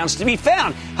discounts to be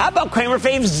found. How about Cramer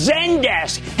fave's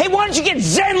Zendesk? Hey, why don't you get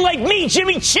Zen like me,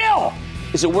 Jimmy Chill?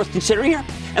 Is it worth considering here?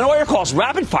 And all your calls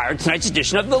rapid fire tonight's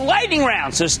edition of the Lightning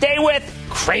Round. So stay with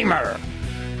Cramer.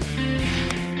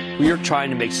 We are trying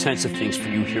to make sense of things for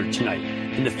you here tonight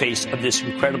in the face of this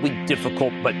incredibly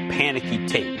difficult but panicky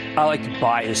tape. I like to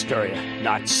buy hysteria,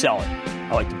 not sell it.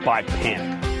 I like to buy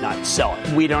panic, not sell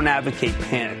it. We don't advocate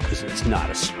panic because it's not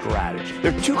a strategy.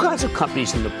 There are two kinds of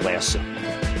companies in the blast zone.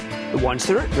 The ones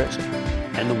that are at risk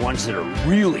and the ones that are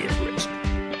really at risk.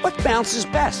 What bounces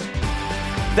best?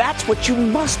 That's what you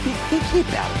must be thinking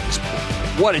about at this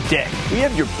point. What a day. We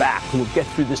have your back and we'll get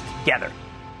through this together.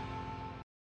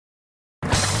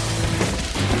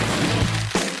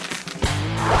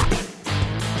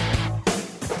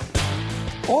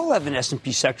 All 11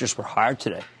 S&P sectors were higher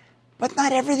today, but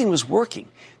not everything was working.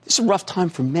 This is a rough time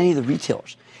for many of the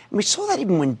retailers. And we saw that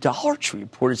even when Dollar Tree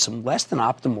reported some less than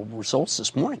optimal results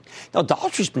this morning. Now, Dollar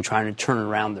Tree's been trying to turn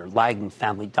around their lagging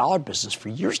Family Dollar business for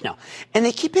years now, and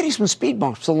they keep hitting some speed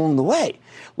bumps along the way.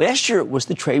 Last year, it was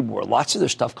the trade war. Lots of their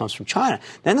stuff comes from China.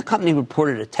 Then the company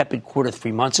reported a tepid quarter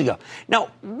 3 months ago. Now,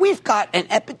 we've got an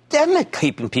epidemic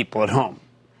keeping people at home.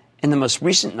 In the most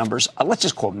recent numbers, let's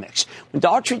just call it mixed. When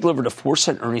Dollar Tree delivered a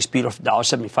 4-cent earnings beat off a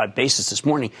 $1.75 basis this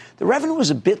morning, the revenue was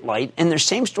a bit light, and their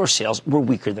same-store sales were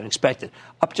weaker than expected,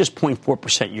 up just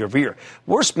 0.4% year-over-year.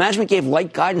 Worse, management gave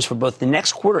light guidance for both the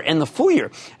next quarter and the full year,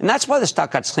 and that's why the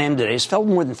stock got slammed today. It fell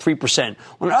more than 3%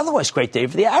 on an otherwise great day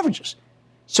for the averages.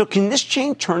 So can this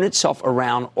chain turn itself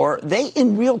around, or are they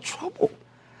in real trouble?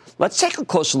 Let's take a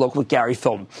closer look with Gary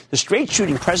Philbin, the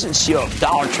straight-shooting president and CEO of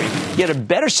Dollar Tree, get a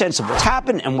better sense of what's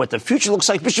happened and what the future looks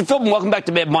like. Mr. Philbin, welcome back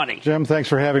to Mad Money. Jim, thanks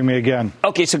for having me again.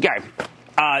 Okay, so Gary,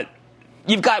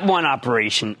 you've got one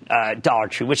operation, Dollar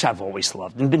Tree, which I've always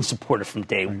loved and been supportive from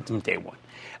day one.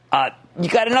 You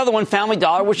got another one, Family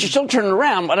Dollar, which you're still turning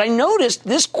around. But I noticed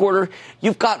this quarter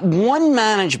you've got one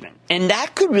management, and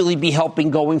that could really be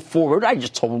helping going forward. I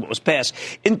just told them what was passed,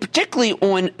 and particularly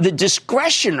on the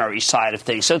discretionary side of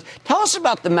things. So tell us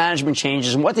about the management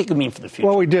changes and what they could mean for the future.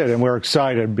 Well, we did, and we're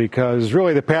excited because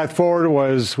really the path forward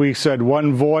was, we said,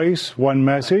 one voice, one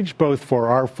message, both for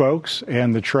our folks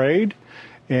and the trade.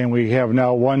 And we have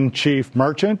now one chief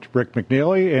merchant, Rick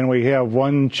McNeely, and we have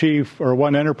one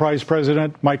enterprise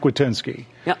president, Mike Witinsky.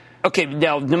 Yeah. Okay,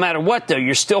 now, no matter what, though,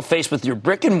 you're still faced with your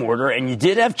brick and mortar, and you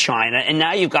did have China, and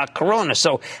now you've got Corona.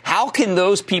 So how can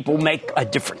those people make a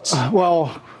difference?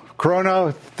 Well,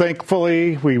 Corona,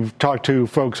 thankfully, we've talked to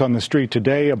folks on the street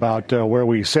today about where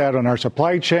we sat on our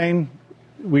supply chain.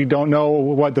 We don't know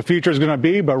what the future is going to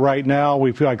be, but right now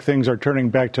we feel like things are turning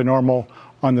back to normal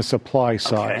on the supply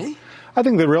side. Okay. I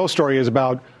think the real story is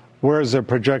about where's the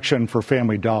projection for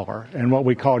Family Dollar. And what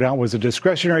we called out was the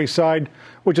discretionary side,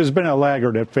 which has been a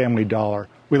laggard at Family Dollar.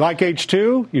 We like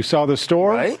H2. You saw the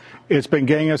store. Right. It's been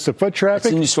getting us the foot traffic.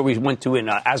 That's the new store we went to in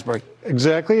Asbury.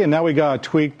 Exactly. And now we got to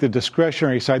tweak the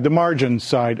discretionary side, the margin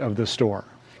side of the store.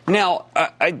 Now,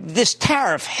 this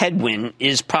tariff headwind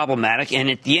is problematic. And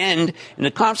at the end, in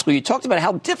the conference call, you talked about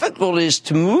how difficult it is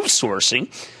to move sourcing.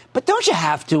 But don't you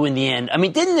have to in the end? I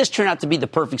mean, didn't this turn out to be the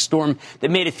perfect storm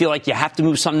that made it feel like you have to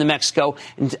move something to Mexico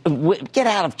and get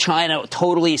out of China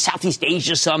totally, Southeast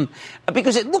Asia some?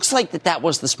 Because it looks like that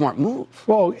was the smart move.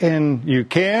 Well, and you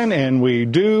can, and we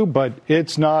do, but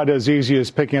it's not as easy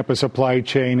as picking up a supply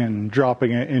chain and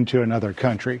dropping it into another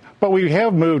country. But we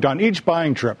have moved on each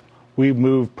buying trip. We've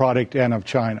moved product out of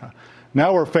China.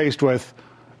 Now we're faced with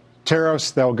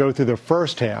tariffs that will go through the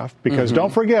first half because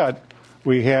don't forget,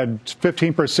 we had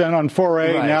 15% on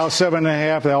 4A, right. Now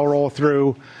 7.5%. They'll roll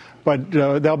through, but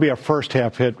that'll be a first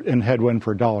half hit and headwind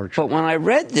for Dollar Tree. But when I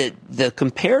read that the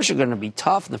compares are going to be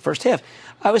tough in the first half,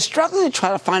 I was struggling to try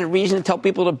to find a reason to tell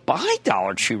people to buy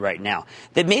Dollar Tree right now.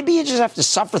 That maybe you just have to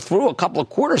suffer through a couple of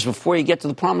quarters before you get to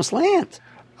the promised land.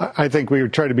 I think we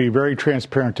would try to be very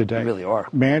transparent today. We really are.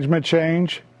 Management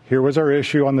change. Here was our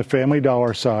issue on the Family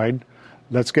Dollar side.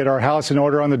 Let's get our house in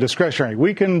order on the discretionary.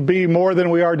 We can be more than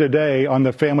we are today on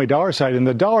the Family Dollar side. And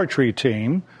the Dollar Tree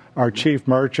team, our chief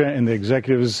merchant and the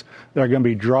executives that are going to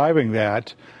be driving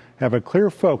that, have a clear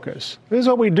focus. This is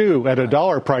what we do at a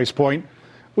dollar price point.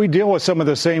 We deal with some of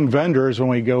the same vendors when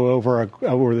we go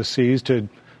over the seas to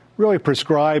really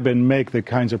prescribe and make the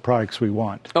kinds of products we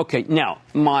want. Okay, now,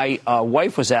 my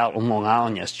wife was out on Long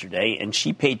Island yesterday, and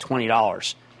she paid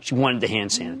 $20. She wanted the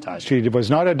hand sanitizer. She was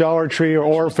not a Dollar Tree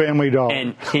or Family Dollar.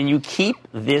 And can you keep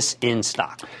this in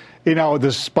stock? You know,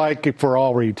 the spike for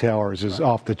all retailers is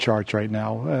off the charts right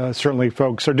now. Certainly,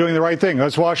 folks are doing the right thing.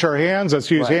 Let's wash our hands. Let's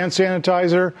use hand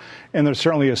sanitizer. And there's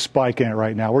certainly a spike in it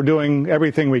right now. We're doing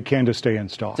everything we can to stay in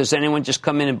stock. Does anyone just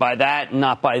come in and buy that and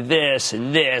not buy this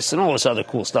and all this other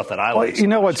cool stuff that I like? You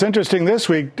know what's interesting this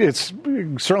week? It's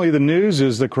certainly the news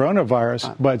is the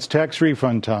coronavirus, but it's tax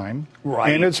refund time.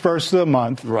 Right. And it's first of the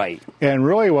month. Right. And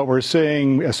really what we're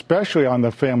seeing, especially on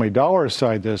the Family Dollar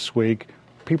side this week,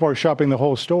 people are shopping the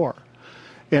whole store.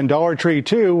 In Dollar Tree,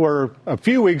 too, we're a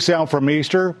few weeks out from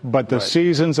Easter, but the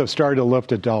seasons have started to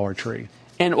lift at Dollar Tree.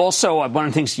 And also, one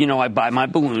of the things, I buy my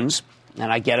balloons,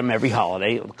 and I get them every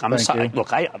holiday. I'm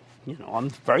a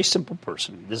very simple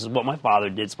person. This is what my father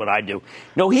did. It's what I do.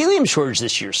 No helium shortage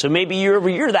this year, so maybe year over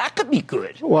year that could be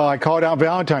good. Well, I called out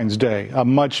Valentine's Day, a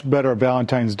much better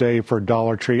Valentine's Day for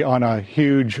Dollar Tree on a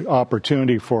huge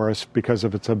opportunity for us because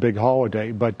of it's a big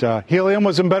holiday. But helium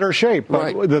was in better shape.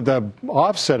 Right. But the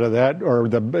offset of that, or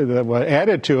what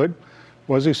added to it,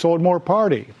 was he sold more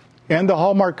party. And the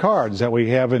Hallmark cards that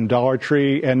we have in Dollar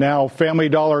Tree and now Family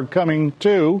Dollar coming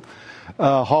too.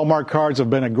 Hallmark cards have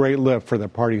been a great lift for the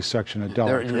party section at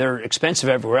Dollar Tree. They're expensive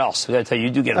everywhere else. I got to tell you, you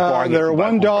do get a bargain. They're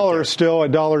 $1 still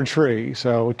at Dollar Tree,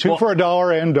 so two for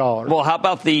 $1 and $1. Well, how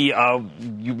about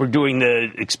you were doing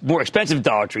the more expensive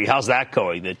Dollar Tree? How's that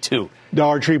going? The two.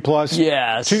 Dollar Tree Plus?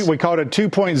 Yes. We called it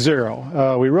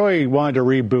 2.0. We really wanted to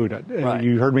reboot it. Right.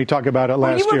 You heard me talk about it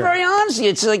last year. You were very honest.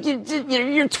 It's like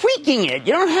you're tweaking it.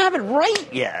 You don't have it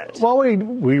right yet. Well, we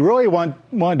really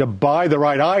wanted to buy the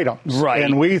right items. Right.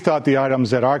 And we thought the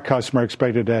items that our customer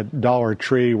expected at Dollar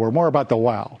Tree were more about the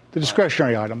wow, the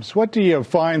discretionary items. What do you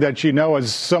find that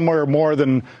is somewhere more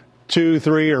than $2,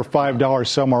 $3, or $5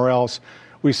 somewhere else?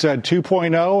 We said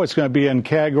 2.0. It's going to be in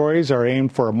categories that are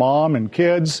aimed for mom and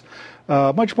kids.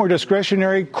 Much more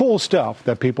discretionary, cool stuff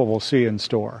that people will see in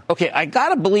store. Okay, I got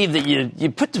to believe that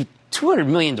you put the $200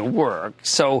 million to work,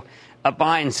 so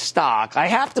buying stock. I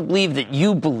have to believe that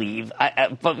you believe,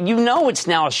 but it's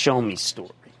now a show-me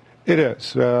story. It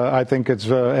is. I think it's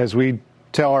as we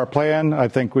tell our plan. I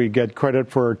think we get credit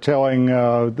for telling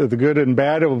the good and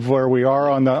bad of where we are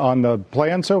on the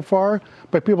plan so far.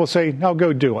 But people say, "No,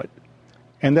 go do it,"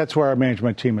 and that's where our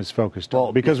management team is focused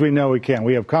on because we know we can.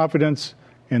 We have confidence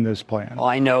in this plan. Well,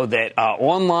 I know that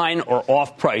online or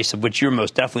off price, of which you're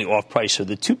most definitely off price, are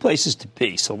the two places to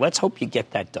be. So let's hope you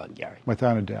get that done, Gary.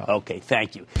 Without a doubt. Okay,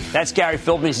 thank you. That's Gary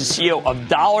Philbin. He's the CEO of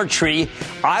Dollar Tree.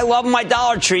 I love my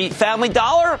Dollar Tree. Family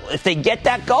Dollar, if they get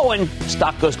that going,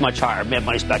 stock goes much higher. Mad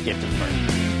Money's back after the break.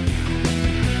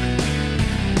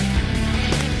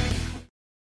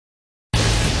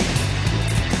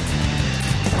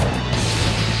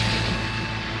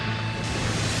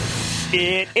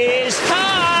 It is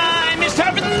time. It's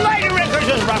time for the lightning round.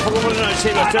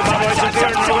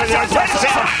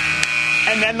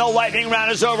 And then the lightning round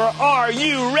is over. Are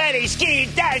you ready, Ski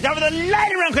Daddy? Time for the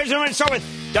lightning round. I'm going to start with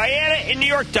Diana in New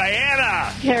York.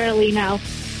 Diana. Carolina.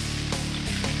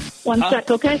 One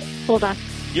sec, okay? Hold on.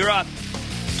 You're up.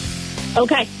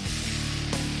 Okay.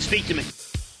 Speak to me.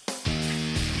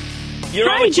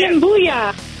 Hi, Jim.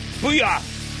 Booyah. Booyah.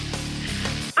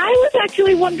 I was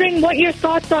actually wondering what your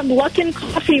thoughts on Luckin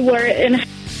Coffee were.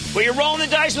 Well, you're rolling the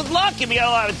dice with luck. And we got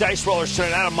a lot of dice rollers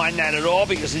turning. I don't mind that at all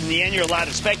because in the end, you're allowed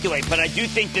to speculate. But I do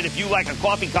think that if you like a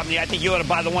coffee company, I think you ought to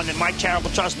buy the one that Mike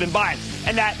Charitable Trust has been buying.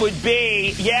 And that would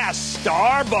be, yes,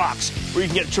 Starbucks, where you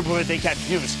can get a triple birthday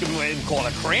cappuccino. Skip away and call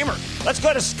it a Cramer. Let's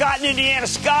go to Scott in Indiana.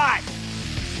 Scott.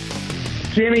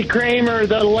 Jimmy Cramer,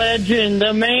 the legend,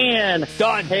 the man.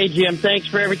 Done. Hey, Jim, thanks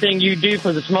for everything you do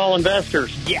for the small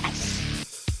investors. Yes.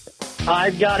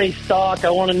 I've got a stock I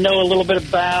want to know a little bit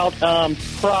about.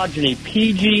 Progeny,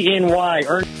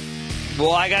 PGNY.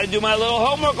 Well, I got to do my little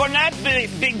homework on that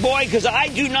big boy because I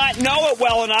do not know it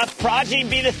well enough. Progeny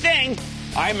be the thing.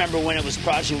 I remember when it was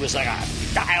Progeny was like a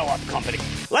dial-up company.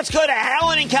 Let's go to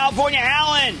Alan in California.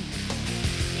 Alan.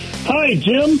 Hi,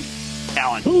 Jim.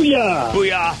 Alan. Booyah.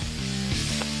 Booyah.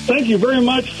 Thank you very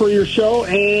much for your show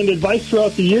and advice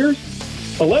throughout the years.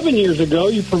 11 years ago,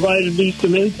 you provided me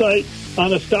some insight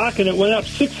on a stock, and it went up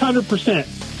 600%.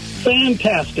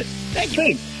 Fantastic. Thanks.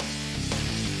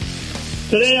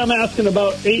 Today, I'm asking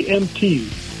about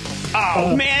AMT.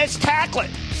 Oh, man, it's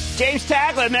Tacklet. James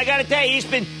Tacklet. I mean, I got to tell you, he's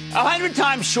been 100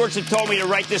 times shorts have told me to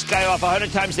write this guy off.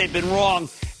 100 times they've been wrong.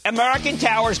 American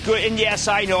Tower's good, and yes,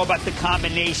 I know about the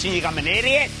combination. You think I'm an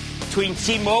idiot? Between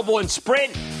T-Mobile and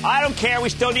Sprint, I don't care. We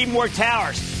still need more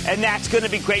towers. And that's going to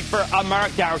be great for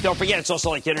American Tower. Don't forget, it's also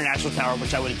like International Tower,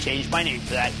 which I would have changed my name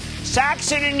for that.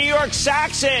 Saxon in New York.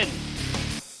 Saxon.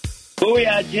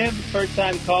 Booyah, Jim.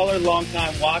 First-time caller,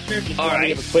 long-time watcher. Just want to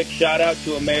give a quick shout-out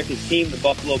to America's team, the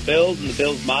Buffalo Bills and the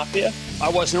Bills Mafia. I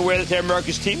wasn't aware that they're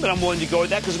America's team, but I'm willing to go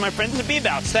with that because of my friends in the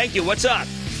B-Bouts. Thank you. What's up?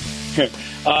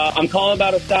 I'm calling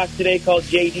about a stock today called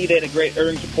JD. They had a great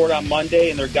earnings report on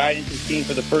Monday, and their guidance is seen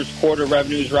for the first quarter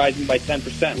revenues rising by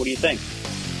 10%. What do you think?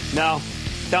 No.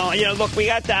 Don't. You know, look, we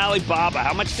got the Alibaba.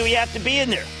 How much do we have to be in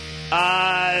there? No.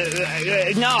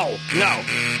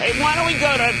 Hey, why don't we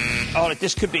go to... Oh,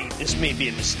 this may be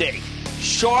a mistake.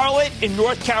 Charlotte in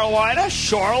North Carolina?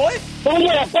 Charlotte?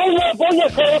 Booyah,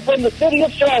 caller from the city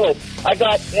of Charlotte. I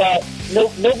got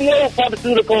Novio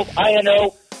Pharmaceuticals,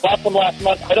 INO. Bought them last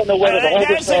month. I don't know whether the whole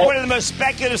That's like one of the most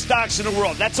speculative stocks in the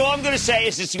world. That's all I'm going to say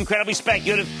is it's incredibly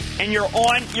speculative, and you're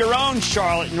on your own,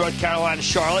 Charlotte, North Carolina,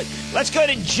 Charlotte. Let's go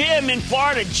to Jim in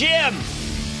Florida. Jim.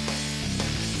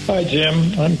 Hi,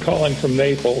 Jim. I'm calling from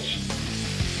Naples.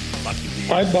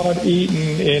 I bought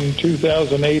Eaton in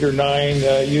 2008 or 9.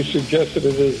 You suggested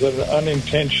it as an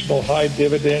unintentional high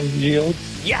dividend yield.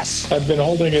 Yes. I've been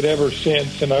holding it ever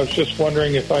since, and I was just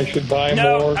wondering if I should buy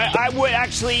more. No, I would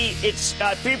actually. It's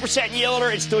 3%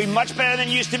 yielder. It's doing much better than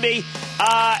it used to be.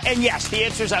 And yes, the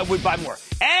answer is I would buy more.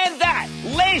 And that,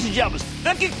 ladies and gentlemen,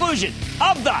 the conclusion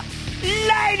of the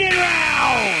Lightning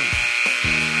Round.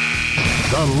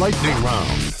 The Lightning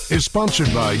Round is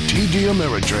sponsored by TD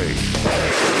Ameritrade.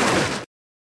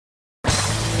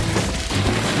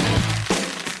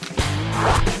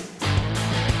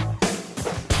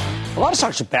 A lot of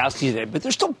stocks are bouncing today, but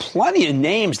there's still plenty of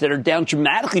names that are down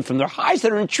dramatically from their highs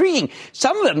that are intriguing.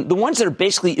 Some of them, the ones that are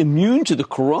basically immune to the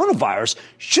coronavirus,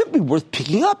 should be worth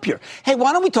picking up here. Hey,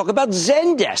 why don't we talk about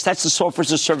Zendesk? That's the software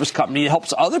as a service company that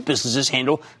helps other businesses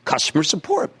handle customer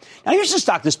support. Now, here's a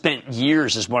stock that spent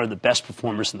years as one of the best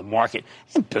performers in the market,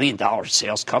 a $1 billion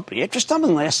sales company. After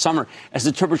stumbling last summer as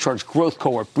the turbocharged growth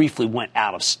cohort briefly went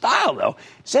out of style, though,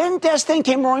 Zendesk then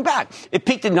came roaring back. It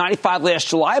peaked at 95 last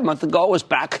July. A month ago, it was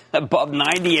back above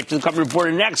 90 after the company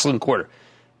reported an excellent quarter.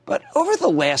 But over the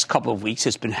last couple of weeks,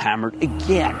 it's been hammered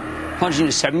again, plunging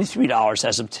to $73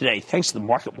 as of today, thanks to the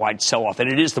market-wide sell-off.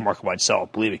 And it is the market-wide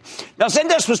sell-off, believe me. Now,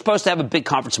 Zendesk was supposed to have a big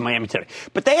conference in Miami today,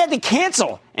 but they had to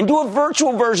cancel and do a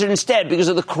virtual version instead because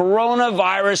of the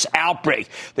coronavirus outbreak.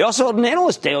 They also held an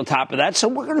analyst day on top of that, so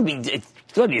we're going to be...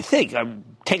 What do you think? I'm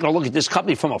taking a look at this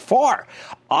company from afar.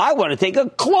 I want to take a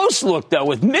close look, though,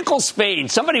 with Mikkel Spain,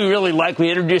 somebody we really like. We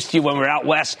introduced you when we were out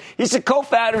west. He's the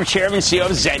co-founder and chairman and CEO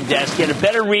of Zendesk. Get a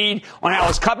better read on how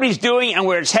his company's doing and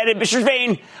where it's headed. Mr.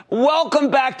 Spain,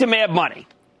 welcome back to Mad Money.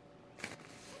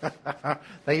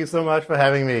 Thank you so much for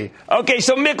having me. Okay,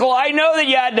 so, Mikkel, I know that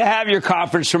you had to have your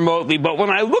conference remotely, but when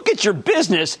I look at your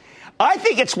business, I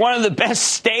think it's one of the best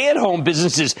stay-at-home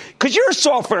businesses because you're a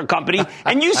software company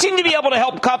and you seem to be able to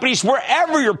help companies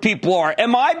wherever your people are.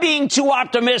 Am I being too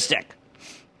optimistic?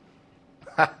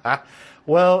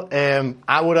 Well,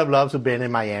 I would have loved to have been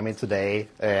in Miami today.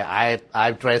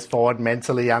 I've dressed forward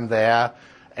mentally. I'm there.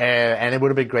 And it would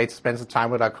have been great to spend some time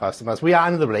with our customers. We are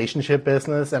in the relationship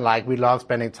business, and we love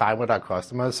spending time with our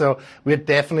customers. So we're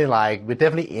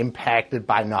definitely impacted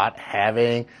by not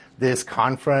having this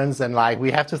conference, and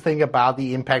we have to think about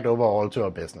the impact overall to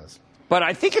our business. but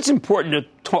I think it's important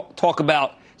to talk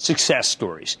about success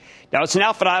stories. Now, it's an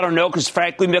outfit I don't know because,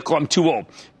 frankly, Mikkel, I'm too old.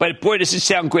 But, boy, does it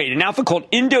sound great. An outfit called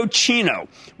Indochino,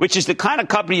 which is the kind of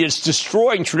company that's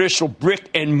destroying traditional brick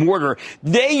and mortar.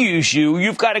 They use you.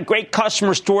 You've got a great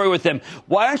customer story with them.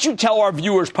 Why don't you tell our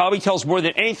viewers, probably tells more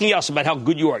than anything else, about how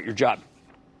good you are at your job?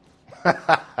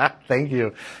 Thank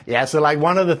you. Yeah, so like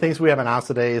one of the things we have announced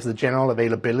today is the general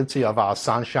availability of our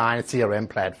Sunshine CRM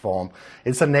platform.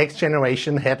 It's a next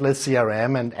generation headless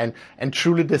CRM and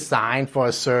truly designed for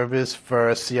a service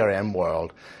first CRM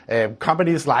world.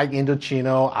 Companies like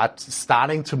Indochino are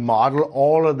starting to model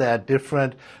all of their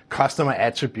different customer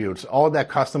attributes, all their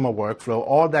customer workflow,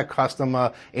 all their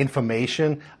customer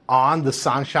information on the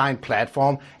Sunshine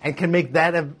platform, and can make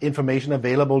that information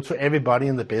available to everybody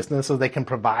in the business so they can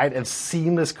provide a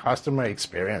seamless customer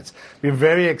experience. We're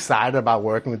very excited about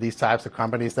working with these types of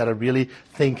companies that are really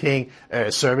thinking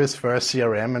service first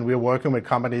CRM, and we're working with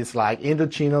companies like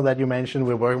Indochino that you mentioned.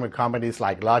 We're working with companies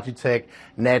like Logitech,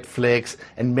 Netflix,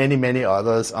 and many, many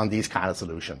others on these kind of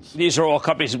solutions. These are all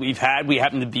companies that we've had. We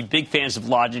happen to be big fans of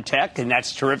Logitech, and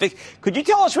that's terrific. Could you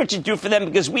tell us what you do for them?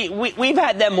 Because we've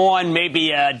had them on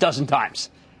maybe a dozen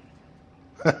times.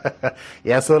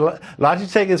 Yeah, so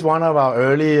Logitech is one of our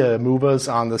early movers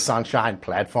on the Sunshine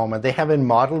platform, and they have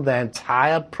modeled their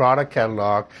entire product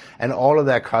catalog and all of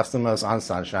their customers on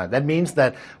Sunshine. That means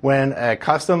that when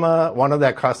one of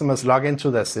their customers log into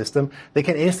their system, they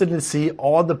can instantly see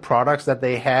all the products that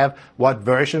they have, what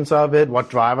versions of it, what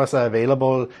drivers are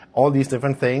available, all these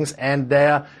different things, and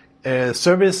their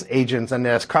service agents and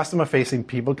their customer-facing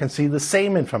people can see the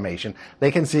same information. They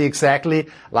can see exactly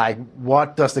like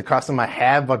what does the customer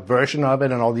have, what version of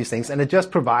it, and all these things. And it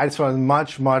just provides for a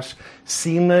much, much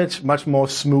seamless, much more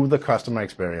smoother customer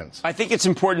experience. I think it's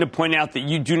important to point out that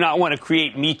you do not want to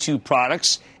create Me Too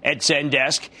products at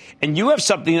Zendesk. And you have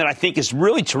something that I think is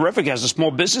really terrific as a small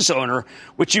business owner,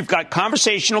 which you've got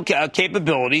conversational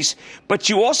capabilities, but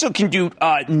you also can do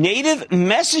native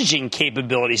messaging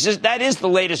capabilities. That is the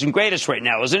latest and greatest right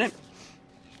now, isn't it?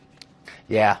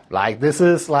 Yeah, this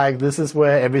is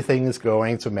where everything is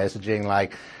going to messaging.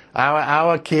 Like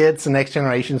our kids, the next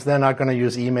generations, they're not going to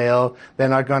use email. They're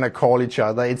not going to call each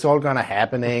other. It's all going to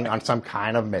happening on some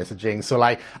kind of messaging. So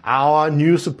like our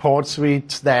new support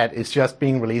suite that is just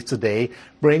being released today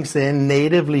brings in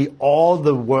natively all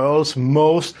the world's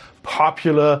most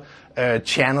popular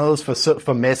channels for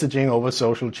messaging over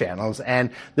social channels. And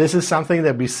this is something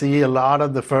that we see a lot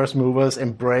of the first movers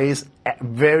embrace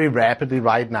very rapidly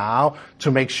right now to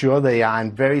make sure they are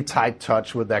in very tight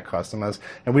touch with their customers.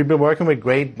 And we've been working with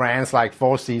great brands like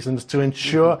Four Seasons to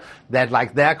ensure that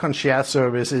like their concierge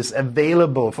service is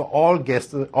available for all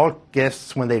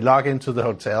guests when they log into the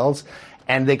hotels,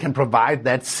 and they can provide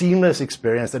that seamless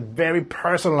experience, that very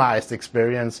personalized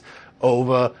experience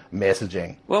over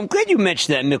messaging. Well, I'm glad you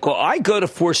mentioned that, Mikkel. I go to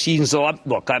Four Seasons.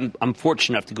 Look, I'm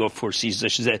fortunate enough to go to Four Seasons, I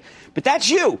should say. But that's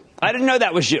you. I didn't know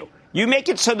that was you. You make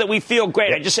it so that we feel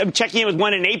great. Yep. I'm checking in with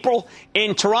one in April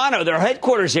in Toronto, their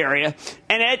headquarters area,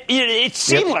 and it's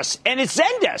seamless. Yep. And it's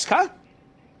Zendesk, huh?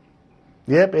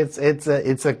 Yep,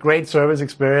 it's a great service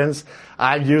experience.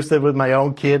 I've used it with my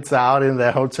own kids out in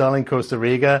their hotel in Costa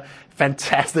Rica.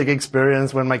 Fantastic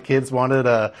experience when my kids wanted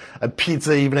a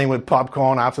pizza evening with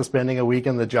popcorn after spending a week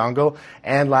in the jungle.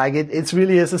 And like it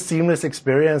really is a seamless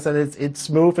experience, and it's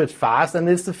smooth, it's fast, and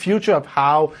it's the future of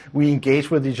how we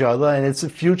engage with each other, and it's the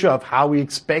future of how we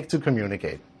expect to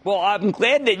communicate. Well, I'm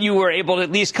glad that you were able to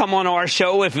at least come on our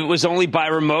show if it was only by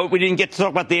remote. We didn't get to talk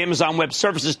about the Amazon Web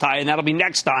Services tie, and that'll be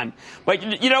next time.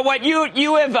 But you know what? You're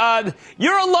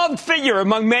a loved figure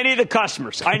among many of the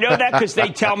customers. I know that because they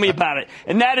tell me about it.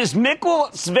 And that is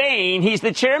Mikkel Svane. He's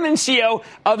the chairman and CEO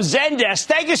of Zendesk.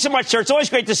 Thank you so much, sir. It's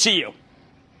always great to see you.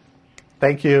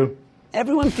 Thank you.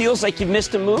 Everyone feels like you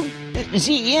missed a move.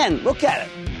 ZEN, look at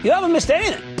it. You haven't missed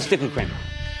anything. Stick with Cramer.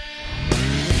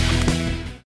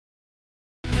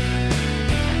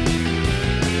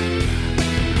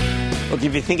 Look,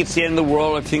 if you think it's the end of the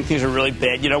world, or if you think things are really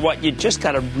bad, you know what? You just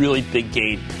got a really big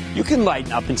gain. You can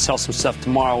lighten up and sell some stuff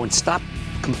tomorrow and stop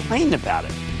complaining about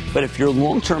it. But if you're a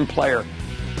long-term player,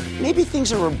 maybe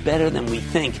things are better than we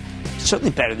think.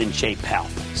 Certainly better than Jay Powell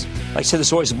thinks. Like I said,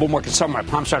 there's always a bull market somewhere. I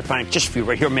promise I'll find it just for you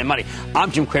right here on Mad Money.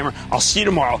 I'm Jim Cramer. I'll see you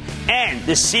tomorrow. And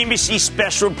the CNBC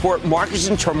Special Report, Markets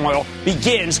in Turmoil,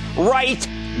 begins right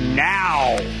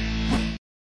now.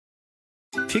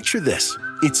 Picture this.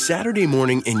 It's Saturday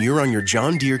morning and you're on your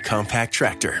John Deere compact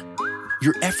tractor.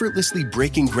 You're effortlessly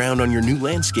breaking ground on your new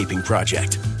landscaping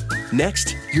project.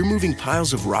 Next, you're moving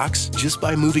piles of rocks just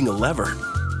by moving a lever.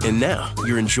 And now,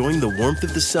 you're enjoying the warmth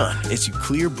of the sun as you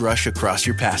clear brush across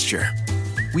your pasture.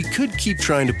 We could keep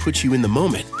trying to put you in the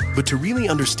moment, but to really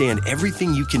understand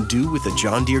everything you can do with a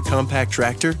John Deere compact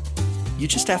tractor, you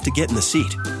just have to get in the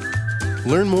seat.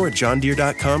 Learn more at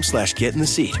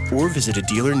johndeere.com/get-in-the-seat or visit a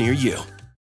dealer near you.